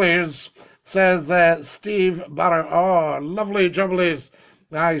the Jubblies, says Steve Barrow. Oh, lovely Jubblies,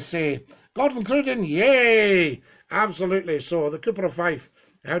 I say. Gordon Cruden, yay! Absolutely. So, the Cooper of Fife,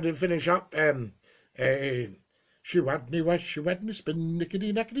 how did it finish up? She wadney wash, she wadney spin,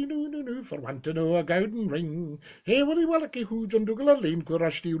 nickety-nackety, noo-noo-noo, for want to know a gowden ring. Hey, willy-wallacky, hoo, John Dougal a lane,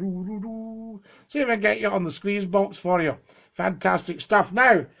 quirashty, roo-roo-roo. See if I can get you on the squeeze box for you. Fantastic stuff.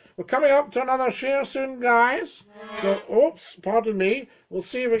 Now, we're coming up to another share soon, guys. So, oops, pardon me. We'll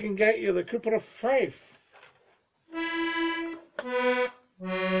see if we can get you the Cooper of Fife.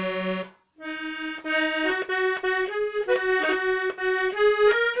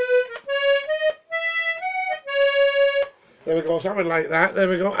 There we go, something like that. There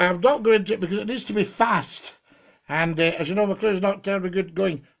we go. I'm not going to, because it needs to be fast. And as you know, McClue's not terribly good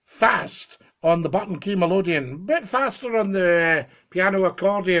going fast on the button key melodeon. A bit faster on the piano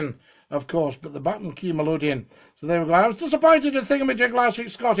accordion, of course, but the button key melodeon. So there we go. I was disappointed in Thingamajig last week,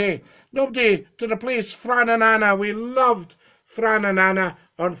 Scotty. Nobody to replace Fran and Anna. We loved Fran and Anna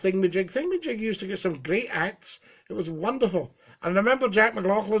on Thingamajig. Thingamajig used to get some great acts. It was wonderful. And I remember Jack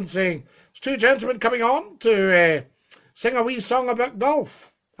McLaughlin saying, there's 2 gentlemen coming on to sing a wee song about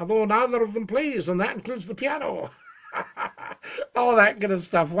golf, although neither of them plays, and that includes the piano. All that kind of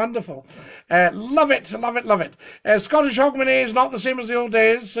stuff. Wonderful. Love it. Scottish Hogmanay is not the same as the old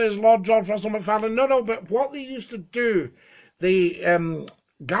days, says Lord George Russell McFarlane. No, but what they used to do, they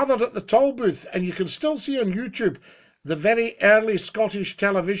gathered at the toll booth, and you can still see on YouTube the very early Scottish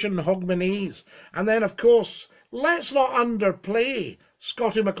television Hogmanays. And then, of course, let's not underplay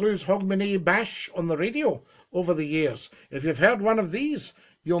Scottie McClue's Hogmanay Bash on the radio over the years. If you've heard one of these,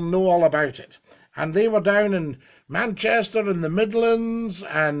 you'll know all about it. And they were down in Manchester in the Midlands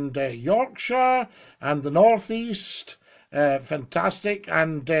and Yorkshire and the North East, fantastic,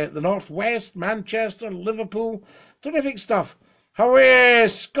 and the North West, Manchester, Liverpool, terrific stuff. Hooray,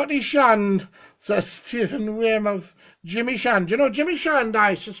 Scotty Shand, says Stephen Weymouth. Jimmy Shand. You know, Jimmy Shand,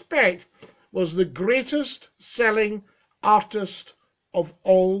 I suspect, was the greatest selling artist of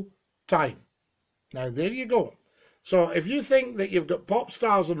all time. Now, there you go. So, if you think that you've got pop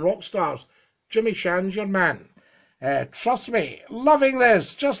stars and rock stars, Jimmy Shand's your man. Trust me, loving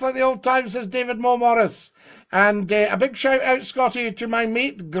this, just like the old times, says David Moe Morris. And a big shout out, Scotty, to my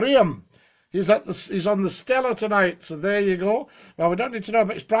mate Graham. He's on the Stella tonight, so there you go. Well, we don't need to know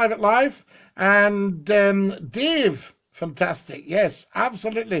about his private life. And Dave, fantastic, yes,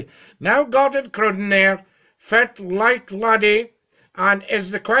 absolutely. Now Gordon Cruden there, fit like laddie. And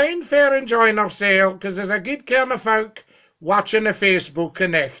is the Queen fair enjoying herself? Because there's a good kind of folk watching the Facebook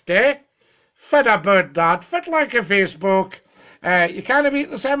Connect, eh? Fit a bird, that. Fit like a Facebook. You can't beat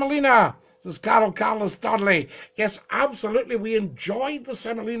the semolina, says Carlos Dudley. Yes, absolutely. We enjoyed the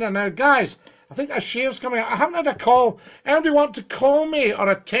semolina. Now, guys, I think a share's coming out. I haven't had a call. Anybody want to call me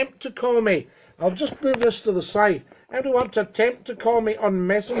or attempt to call me? I'll just move this to the side. Anybody want to attempt to call me on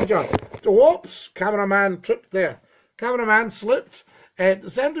Messenger? Whoops, cameraman tripped there. Cameraman slipped.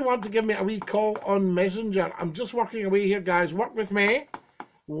 Does anybody want to give me a wee call on Messenger? I'm just working away here, guys. Work with me.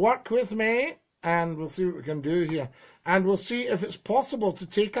 Work with me. And we'll see what we can do here. And we'll see if it's possible to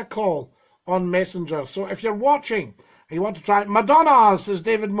take a call on Messenger. So if you're watching and you want to try it, Madonna, says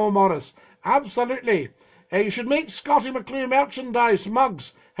David Mo Morris. Absolutely. You should make Scottie McClue merchandise,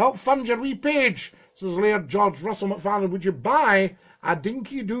 mugs. Help fund your wee page, says Laird George Russell McFarlane. Would you buy a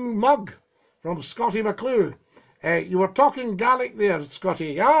Dinky-Doo mug from Scottie McClue? You were talking Gaelic there,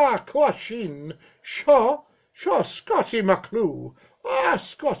 Scottie. Ah, Coachine. Sure, Scottie McClue. Ah,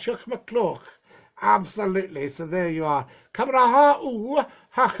 Scottie McClue. Absolutely. So there you are. Cabraha oo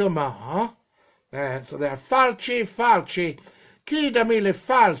hakama. So there. Falchi. Kida mille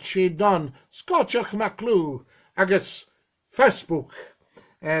falchi don. Scottie McClue. Agus Facebook.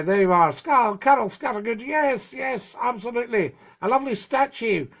 There you are. Carol Scattergood. Yes, absolutely. A lovely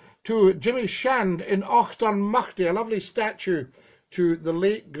statue to Jimmy Shand in Auchtermuchty. A lovely statue to the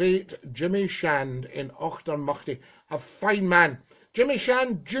late, great Jimmy Shand in Auchtermuchty. A fine man. Jimmy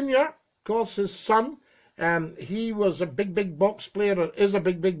Shand Jr., of course, his son. He was a big box player, is a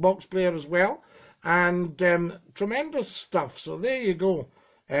big box player as well. And tremendous stuff. So there you go.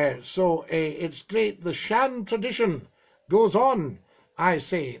 It's great. The Shand tradition goes on, I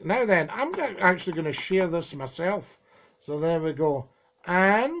say. Now then, I'm actually going to share this myself. So there we go.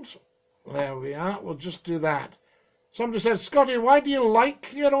 And there we are. We'll just do that. Somebody said, Scottie, why do you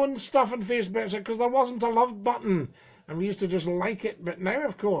like your own stuff on Facebook? I said, because there wasn't a love button. And we used to just like it. But now,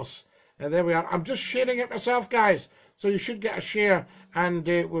 of course, there we are. I'm just sharing it myself, guys. So you should get a share. And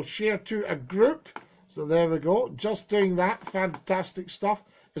we'll share to a group. So there we go. Just doing that. Fantastic stuff.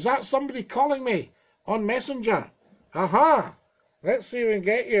 Is that somebody calling me on Messenger? Aha. Let's see if we can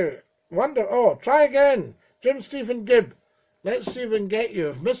get you. Try again. Jim Stephen Gibb. Let's see if we can get you.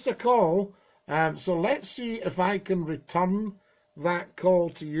 I've missed a call. So let's see if I can return that call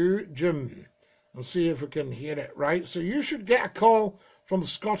to you, Jim. And see if we can hear it right. So you should get a call from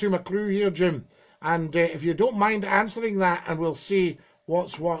Scottie McClue here, Jim. And if you don't mind answering that, and we'll see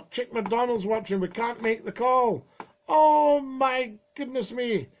what's what. Chick McDonald's watching. We can't make the call. Oh, my goodness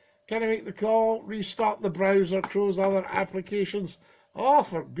me. Can I make the call? Restart the browser. Close other applications. Oh,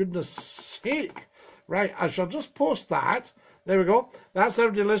 for goodness sake. Right, I shall just post that. There we go. That's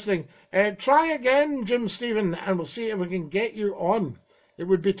everybody listening. Try again, Jim Stephen, and we'll see if we can get you on. It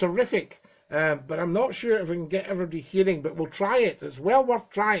would be terrific. But I'm not sure if we can get everybody hearing, but we'll try it. It's well worth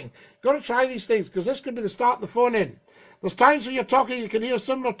trying. Got to try these things, because this could be the start of the phone-in. There's times when you're talking, you can hear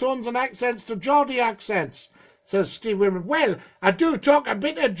similar tones and accents to Geordie accents, says Steve Woodman. Well, I do talk a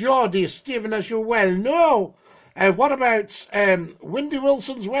bit of Geordie, Stephen, as you well know. What about Windy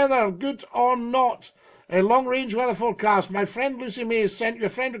Wilson's weather, good or not? Long-range weather forecast. My friend Lucy May sent you a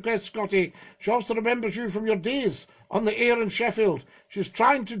friend request, Scottie. She also remembers you from your days on the air in Sheffield. She's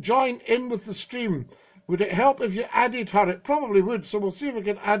trying to join in with the stream. Would it help if you added her? It probably would, so we'll see if we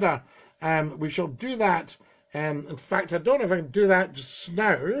can add her. We shall do that. In fact, I don't know if I can do that just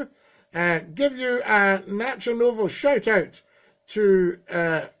now. Give you a Nacho Novo shout-out to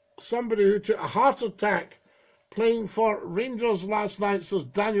somebody who took a heart attack playing for Rangers last night, says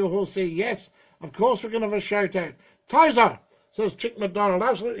Daniel Jose. Yes, of course we're going to have a shout-out. Tizer, says Chick McDonald.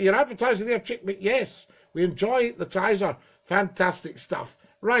 Absolutely, you're advertising there, Chick, but yes, we enjoy the Tizer. Fantastic stuff.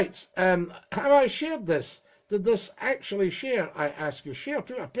 Right, have I shared this? Did this actually share? I ask you. Share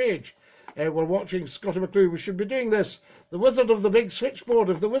to a page. We're watching Scottie McClue. We should be doing this. The Wizard of the Big Switchboard.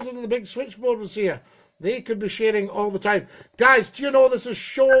 If the Wizard of the Big Switchboard was here, they could be sharing all the time. Guys, do you know this is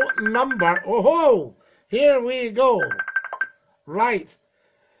show number? Oh ho! Here we go. Right.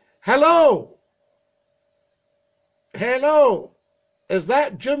 Hello. Hello. Is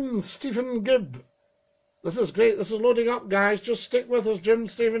that Jim Stephen Gibb? This is great. This is loading up, guys. Just stick with us, Jim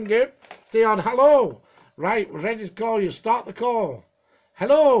Stephen Gibb. Stay on. Hello. Right, we're ready to call you. Start the call.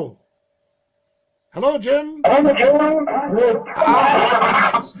 Hello. Hello, Jim. Hello, Jim.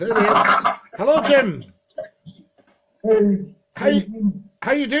 There it is. Hello, Jim.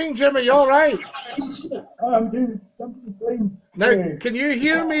 How you doing, Jim? Are you all right? I'm doing something fine. Now, can you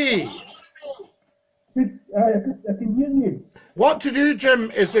hear me? I can hear you. What to do, Jim,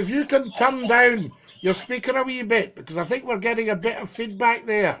 is if you can turn down your speaker a wee bit, because I think we're getting a bit of feedback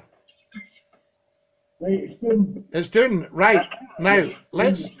there. Right, it's doing. It's doing right now.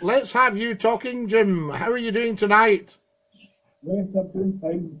 Let's have you talking, Jim. How are you doing tonight? Yes, I'm doing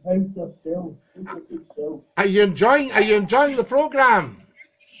fine. How's yourself? How's your good self? Are you enjoying the program?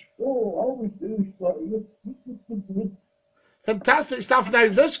 Oh, always do, Scotty. You're good. Fantastic stuff. Now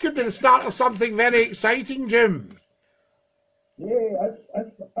this could be the start of something very exciting, Jim. Yeah,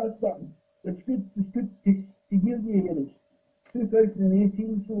 that's something. It's good to hear you here. It's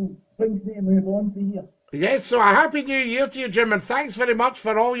 2018, so things need to move on to here. Yes, so a happy new year to you, Jim, and thanks very much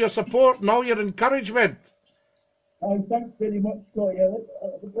for all your support and all your encouragement. Thanks very much, Scotty. I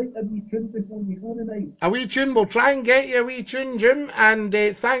would like a wee tune before you go tonight. A wee tune, we'll try and get you a wee tune, Jim, and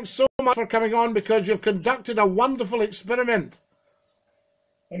thanks so much for coming on because you've conducted a wonderful experiment.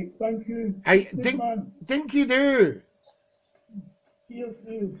 Hey, thank you. Dinky-Doo. Cheers,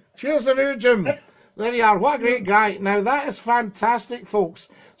 dude. Cheers to you, Jim. There you are. What a great guy. Now, that is fantastic, folks.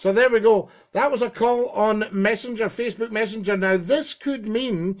 So there we go. That was a call on Messenger, Facebook Messenger. Now, this could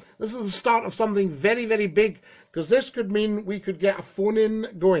mean, this is the start of something very, very big, because this could mean we could get a phone-in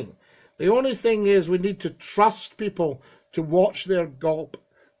going. The only thing is we need to trust people to watch their gulp.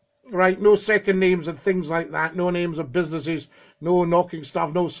 Right? No second names and things like that. No names of businesses. No knocking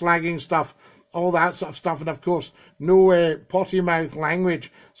stuff. No slagging stuff. All that sort of stuff, and of course, no potty mouth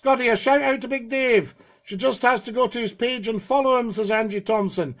language. Scotty, a shout out to Big Dave. She just has to go to his page and follow him, says Angie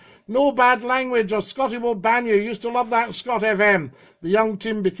Thompson. No bad language or Scotty will ban you. Used to love that in Scott FM. The young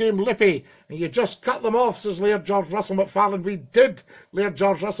team became lippy, and you just cut them off, says Laird George Russell McFarlane. We did, Laird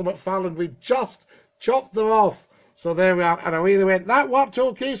George Russell McFarlane. We just chopped them off. So there we are, and away they went. That worked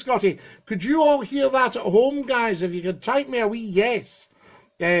okay, Scotty. Could you all hear that at home, guys? If you could type me a wee yes.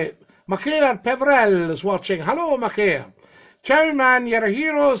 Machair Peverell is watching. Hello, Machair. Ciao, man. You're a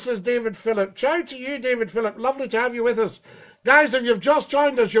hero, says David Phillip. Ciao to you, David Phillip. Lovely to have you with us. Guys, if you've just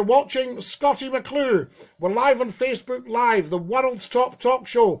joined us, you're watching Scottie McClue. We're live on Facebook Live, the world's top talk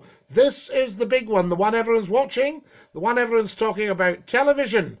show. This is the big one, the one everyone's watching, the one everyone's talking about.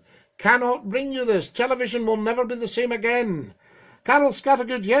 Television cannot bring you this. Television will never be the same again. Carol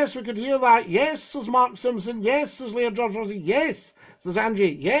Scattergood, yes, we could hear that. Yes, says Mark Simpson. Yes, says Leah George Rossi. Yes, says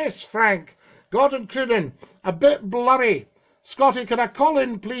Angie. Yes, Frank. Gordon Cruden, a bit blurry. Scotty, can I call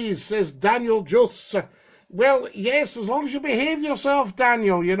in, please, says Daniel Joss. Well, yes, as long as you behave yourself,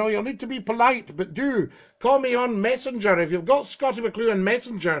 Daniel. You know, you'll need to be polite, but do call me on Messenger. If you've got Scottie McClue on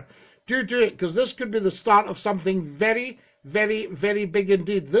Messenger, do it, because this could be the start of something very, very, very big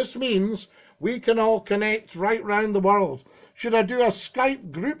indeed. This means we can all connect right round the world. Should I do a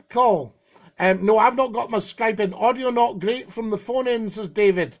Skype group call? No, I've not got my Skype in. Audio not great from the phone in, says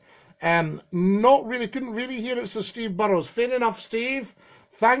David. Not really, couldn't really hear it, says Steve Burrows. Fair enough, Steve.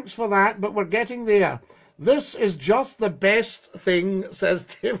 Thanks for that, but we're getting there. This is just the best thing,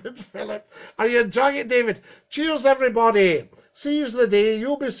 says David Phillip. Are you enjoying it, David? Cheers, everybody. Seize the day.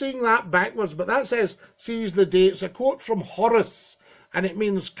 You'll be seeing that backwards, but that says seize the day. It's a quote from Horace, and it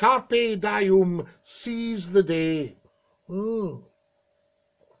means carpe diem, seize the day. In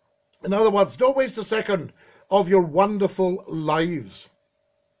other words, don't waste a second of your wonderful lives.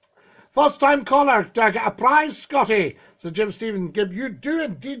 First time caller, do I get a prize, Scotty? Says Jim Stephen Gibb. You do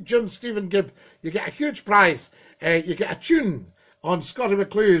indeed, Jim Stephen Gibb. You get a huge prize. You get a tune on Scottie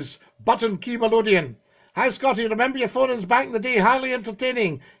McClue's button key melodian. Hi, Scotty. Remember your phone-ins back in the day. Highly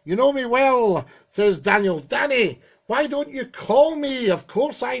entertaining. You know me well, says Daniel. Danny, why don't you call me? Of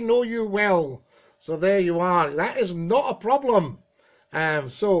course I know you well. So there you are. That is not a problem.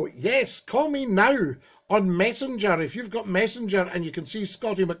 So, yes, call me now on Messenger. If you've got Messenger and you can see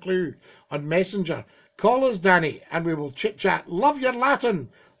Scottie McClue on Messenger, call us, Danny, and we will chit-chat. Love your Latin,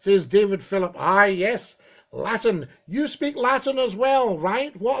 says David Phillip. Ah, yes, Latin. You speak Latin as well,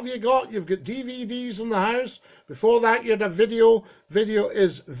 right? What have you got? You've got DVDs in the house. Before that, you had a video. Video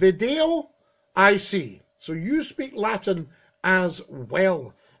is video, I see. So you speak Latin as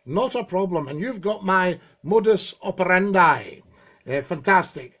well. Not a problem. And you've got my modus operandi.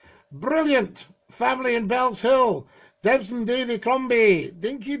 Fantastic. Brilliant. Family in Bells Hill. Debs and Davy Crombie.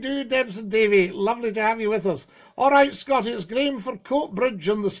 Dinky-Doo, Debs and Davy. Lovely to have you with us. All right, Scotty, it's Graham for Coatbridge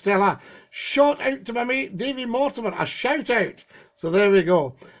on the Stella. Shout out to my mate Davy Mortimer. A shout out. So there we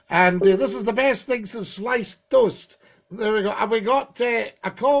go. And this is the best thing since sliced toast. There we go. Have we got a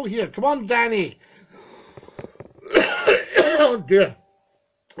call here? Come on, Danny. Oh, dear.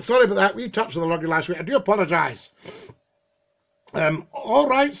 Sorry about that. We touched on the login last week. I do apologise. All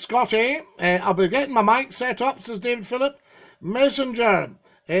right, Scotty. I'll be getting my mic set up, says David Phillip. Messenger.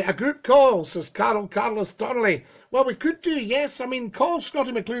 A group call, says Carlos Donnelly. Well, we could do, yes. I mean, call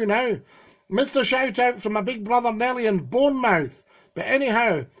Scottie McClue now. Missed a shout out from my big brother Nelly in Bournemouth. But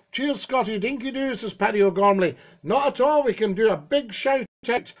anyhow, cheers, Scotty. Dinky-Doo, says Paddy O'Gormley. Not at all. We can do a big shout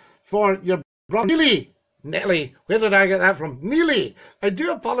out for your brother Neely. Nelly, where did I get that from? Neely. I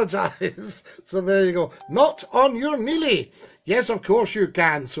do apologise. So there you go. Not on your Neely. Yes, of course you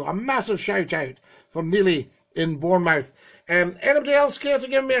can. So a massive shout out for Neely in Bournemouth. Anybody else care to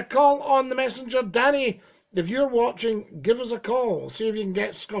give me a call on the messenger? Danny, if you're watching, give us a call. See if you can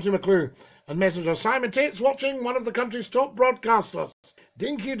get Scottie McClue and messenger. Simon Tate's watching, one of the country's top broadcasters.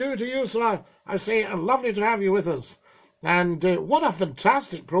 Dinky-Doo to you, sir. I say, lovely to have you with us. And what a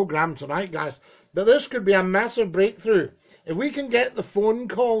fantastic programme tonight, guys. But this could be a massive breakthrough. If we can get the phone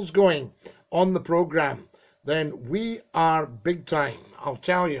calls going on the programme, then we are big time, I'll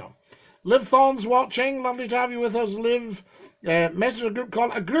tell you. Liv Thorne's watching. Lovely to have you with us, Liv. Messenger group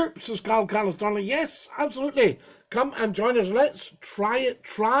call. A group, says Carlos Donnelly. Yes, absolutely. Come and join us. Let's try it.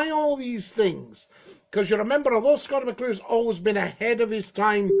 Try all these things. Because you remember, although Scottie McClue's always been ahead of his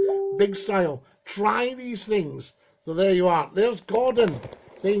time, big style, try these things. So there you are. There's Gordon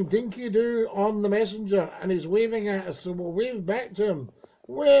saying Dinky-Doo on the messenger, and he's waving at us, so we'll wave back to him.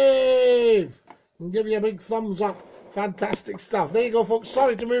 Wave! And give you a big thumbs up. Fantastic stuff. There you go, folks.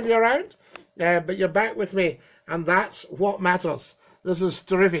 Sorry to move you around, but you're back with me, and that's what matters. This is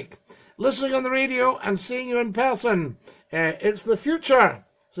terrific. Listening on the radio and seeing you in person. It's the future,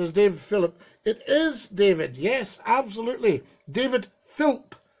 says David Phillip. It is, David. Yes, absolutely. David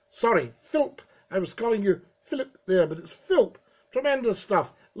Philp. Sorry, Philp. I was calling you Philip there, but it's Philp. Tremendous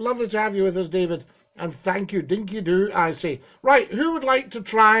stuff. Lovely to have you with us, David. And thank you. Dinky-Doo, I say. Right, who would like to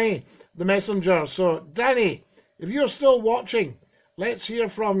try the messenger? So, Danny, if you're still watching, let's hear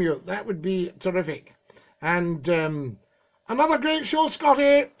from you. That would be terrific. And another great show,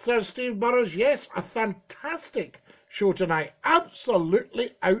 Scotty, says Steve Burrows. Yes, a fantastic show tonight.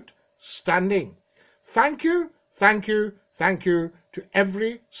 Absolutely outstanding. Thank you, thank you, thank you to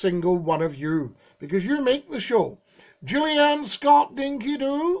every single one of you, because you make the show. Julianne Scott,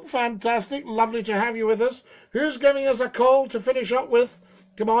 Dinky-Doo, fantastic. Lovely to have you with us. Who's giving us a call to finish up with?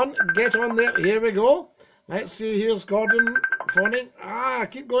 Come on, get on there. Here we go. Let's see. Here's Gordon phoning.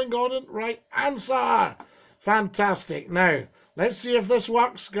 Keep going, Gordon. Right, answer. Fantastic. Now, let's see if this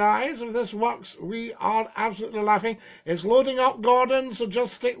works, guys. If this works, we are absolutely laughing. It's loading up, Gordon, so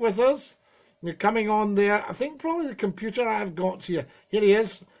just stick with us. You're coming on there. I think probably the computer I've got here. Here he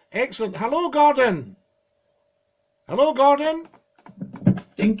is. Excellent. Hello, Gordon. Hello, Gordon.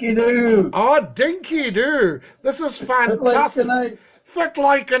 Dinky-Doo. Oh, Dinky-Doo. This is fantastic. Fit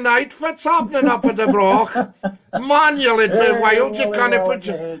like a night. Fit's happening up at the Broch. Manual, it'd be wild. You can't put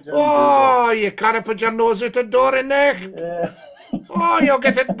your... Oh, you can't put your nose out the door in there. Oh, you'll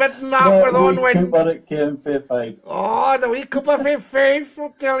get it bitten off with on wind. Oh, the wee Cooper for five,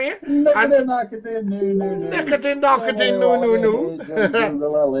 I'll tell you. Nickety, knockety, no.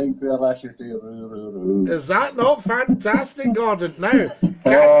 Is that not fantastic, Gordon? Now,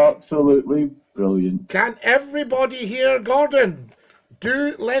 absolutely brilliant. Can everybody hear Gordon?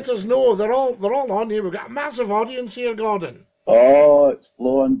 Do let us know. They're all on here. We've got a massive audience here, Gordon. Oh, it's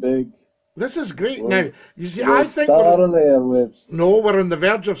blowing big. This is great. Well, now, you see, I think we're on the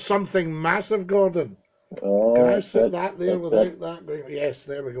verge of something massive, Gordon. Oh, can I say that there without that going? Yes,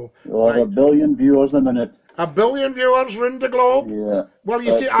 there we go. We'll have 1 billion viewers in a minute. 1 billion viewers around the globe? Yeah. Well,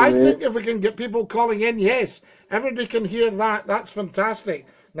 you see, I think if we can get people calling in, yes, everybody can hear that. That's fantastic.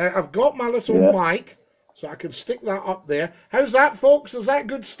 Now, I've got my little mic, so I can stick that up there. How's that, folks? Is that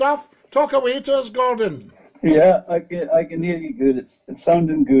good stuff? Talk away to us, Gordon. Yeah, I can hear you good. It's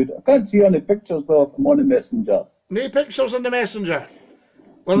sounding good. I can't see any pictures though from on the messenger. No pictures in the messenger.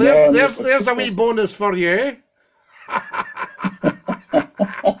 Well, there's a wee bonus for you.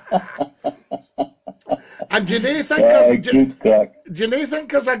 And do you think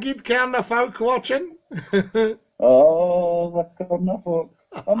there's a good cairn of folk watching? Oh, the cairn of folk.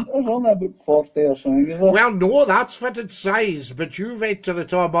 There's only about 40 or something, is it? Well, no, that's fitted size, but you've had to the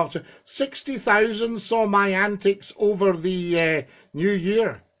top box. 60,000 saw my antics over the New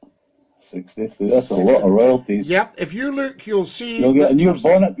Year. 60,000, that's a lot of royalties. Yep, if you look, you'll see... You'll get a new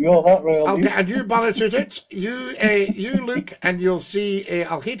bonnet, you'll that royalties. I'll get a new bonnet at it. You look and you'll see...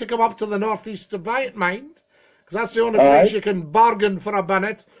 I'll hate to come up to the northeast to buy it, mind, because that's the only place you can bargain for a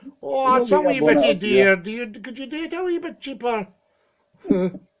bonnet. Oh, it's a wee bit dear. Could you do it a wee bit cheaper?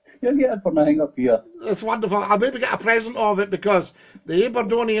 You'll get it for nothing up here. That's wonderful. I'll maybe get a present of it because the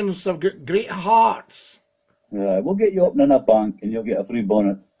Aberdonians have got great hearts. Yeah, we'll get you opening a bank and you'll get a free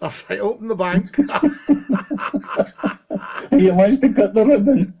bonnet. That's right, open the bank. You must have cut the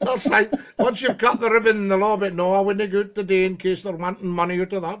ribbon. That's right. Once you've cut the ribbon, the law, but no, I wouldn't go out today in case they're wanting money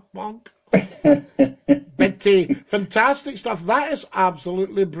out of that bank. But fantastic stuff. That is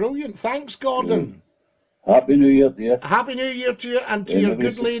absolutely brilliant. Thanks, Gordon. Happy New Year to you. Happy New Year to you and to And your every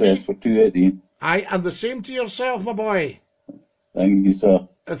good success lady. for 2018. Aye, and the same to yourself, my boy. Thank you, sir.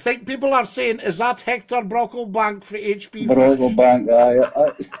 I think people are saying, is that Hector Brocklebank for HP Brocklebank,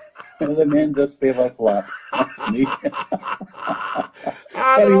 the men just favour flat. That's me.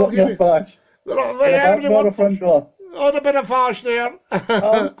 They're all your giving... fash. They're all... The back door, the front door. Oh, a bit of fash there.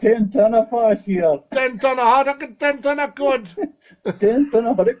 10 ton of fash here. 10 ton of haddock and 10 ton of cod. 10 ton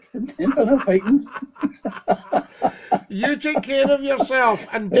of haddock, 10 ton of fightings. You take care of yourself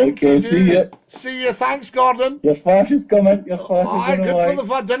and Dinky-Doo. Okay, see you. See you. Thanks, Gordon. Your fash is coming. Your fash is Good away. for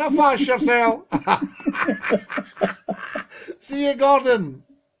the dinner fash yourself. See you, Gordon.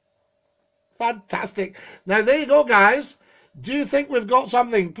 Fantastic. Now, there you go, guys. Do you think we've got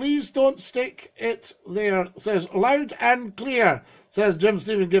something? Please don't stick it there. It says loud and clear, says Jim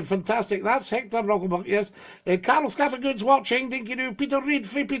Stephen Gibb. Fantastic. That's Hector Rocklebuck, yes. Carol Scattergood's watching. Dinky-Doo. Peter Reid,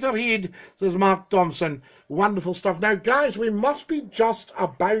 free Peter Heed, says Mark Thompson. Wonderful stuff. Now, guys, we must be just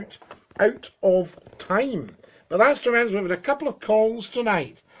about out of time. But that's tremendous. We've had a couple of calls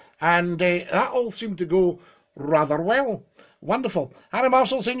tonight, and that all seemed to go rather well. Wonderful. Harry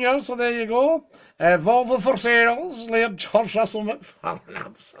Marshall Senior, so there you go. Volvo for sales, Laird George Russell McFarlane,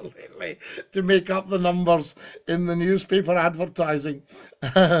 absolutely, to make up the numbers in the newspaper advertising.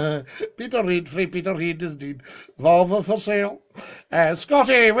 Peter Reid, free Peter Reid is deed. Volvo for sale.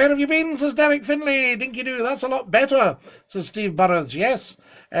 Scotty, where have you been, says Derek Finlay. Dinky-Doo, that's a lot better, says Steve Burroughs. Yes.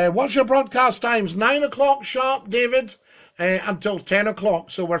 What's your broadcast times? 9 o'clock sharp, David, until 10 o'clock.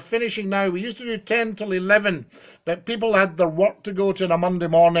 So we're finishing now. We used to do 10 till 11. But people had their work to go to on a Monday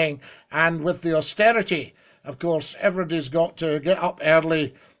morning, and with the austerity, of course, everybody's got to get up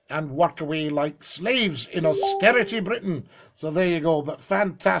early and work away like slaves in austerity Britain. So there you go, but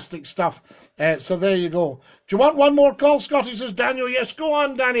fantastic stuff. So there you go. Do you want one more call, Scotty, says Daniel? Yes, go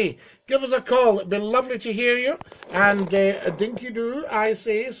on, Danny. Give us a call. It'd be lovely to hear you. And a Dinky-Doo, I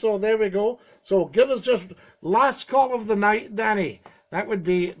say. So there we go. So give us just last call of the night, Danny. That would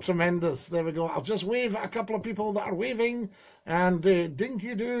be tremendous. There we go. I'll just wave at a couple of people that are waving. And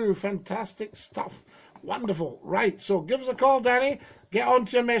Dinky-Doo, fantastic stuff. Wonderful. Right, so give us a call, Danny. Get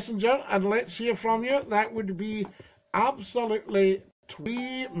onto your messenger and let's hear from you. That would be absolutely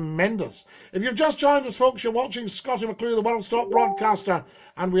tremendous. If you've just joined us, folks, you're watching Scottie McClue, the world's top broadcaster,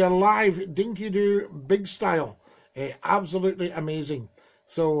 and we are live, Dinky-Doo, big style. Absolutely amazing.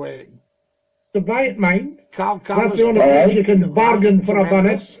 So... to buy it, mine. That's the only place you can bargain for a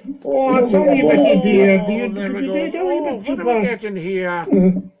bonnet. Oh, it's only with you, dear. There we go. What are we getting here?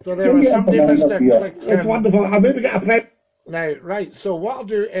 So there was somebody missed a click. It's wonderful. I'll maybe get a prep. Now, right, so what I'll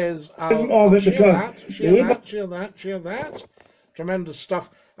do is I'll share that. Tremendous stuff.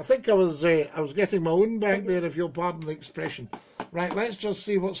 I think I was getting my own back there, if you'll pardon the expression. Right, let's just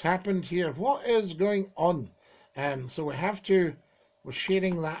see what's happened here. What is going on? So we're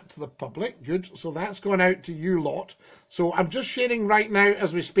sharing that to the public. Good. So that's going out to you lot. So I'm just sharing right now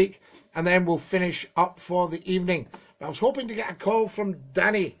as we speak, and then we'll finish up for the evening. But I was hoping to get a call from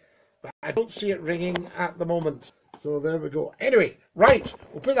Danny, but I don't see it ringing at the moment. So there we go. Anyway, right.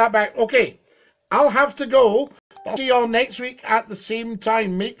 We'll put that back. Okay. I'll have to go. I'll see you all next week at the same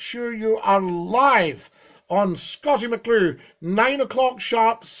time. Make sure you are live on Scottie McClue, 9 o'clock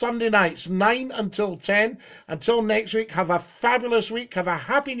sharp, Sunday nights, 9 until 10. Until next week, have a fabulous week. Have a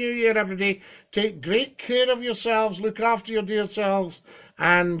happy new year, everybody. Take great care of yourselves. Look after your dear selves.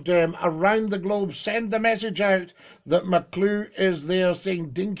 And around the globe, send the message out that McClue is there saying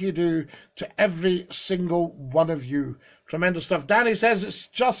Dinky-Doo to every single one of you. Tremendous stuff. Danny says, it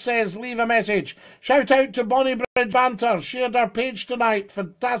just says, leave a message. Shout out to Bonnybridge Banter. Shared our page tonight.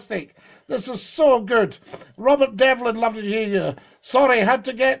 Fantastic. This is so good. Robert Devlin, lovely to hear you. Sorry, had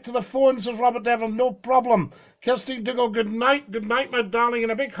to get to the phone, says Robert Devlin. No problem. Kirsty Dougal, good night. Good night, my darling,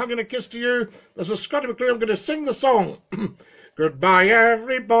 and a big hug and a kiss to you. This is Scottie McClue. I'm going to sing the song. Goodbye,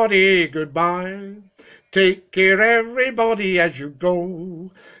 everybody. Goodbye. Take care, everybody, as you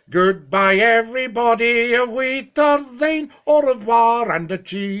go. Goodbye, everybody. Auf Wiedersehen, au revoir, and a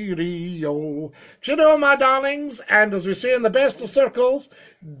cheerio. Cheerio, my darlings. And as we say in the best of circles,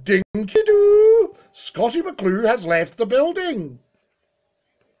 Dinky-Doo, Scottie McClue has left the building.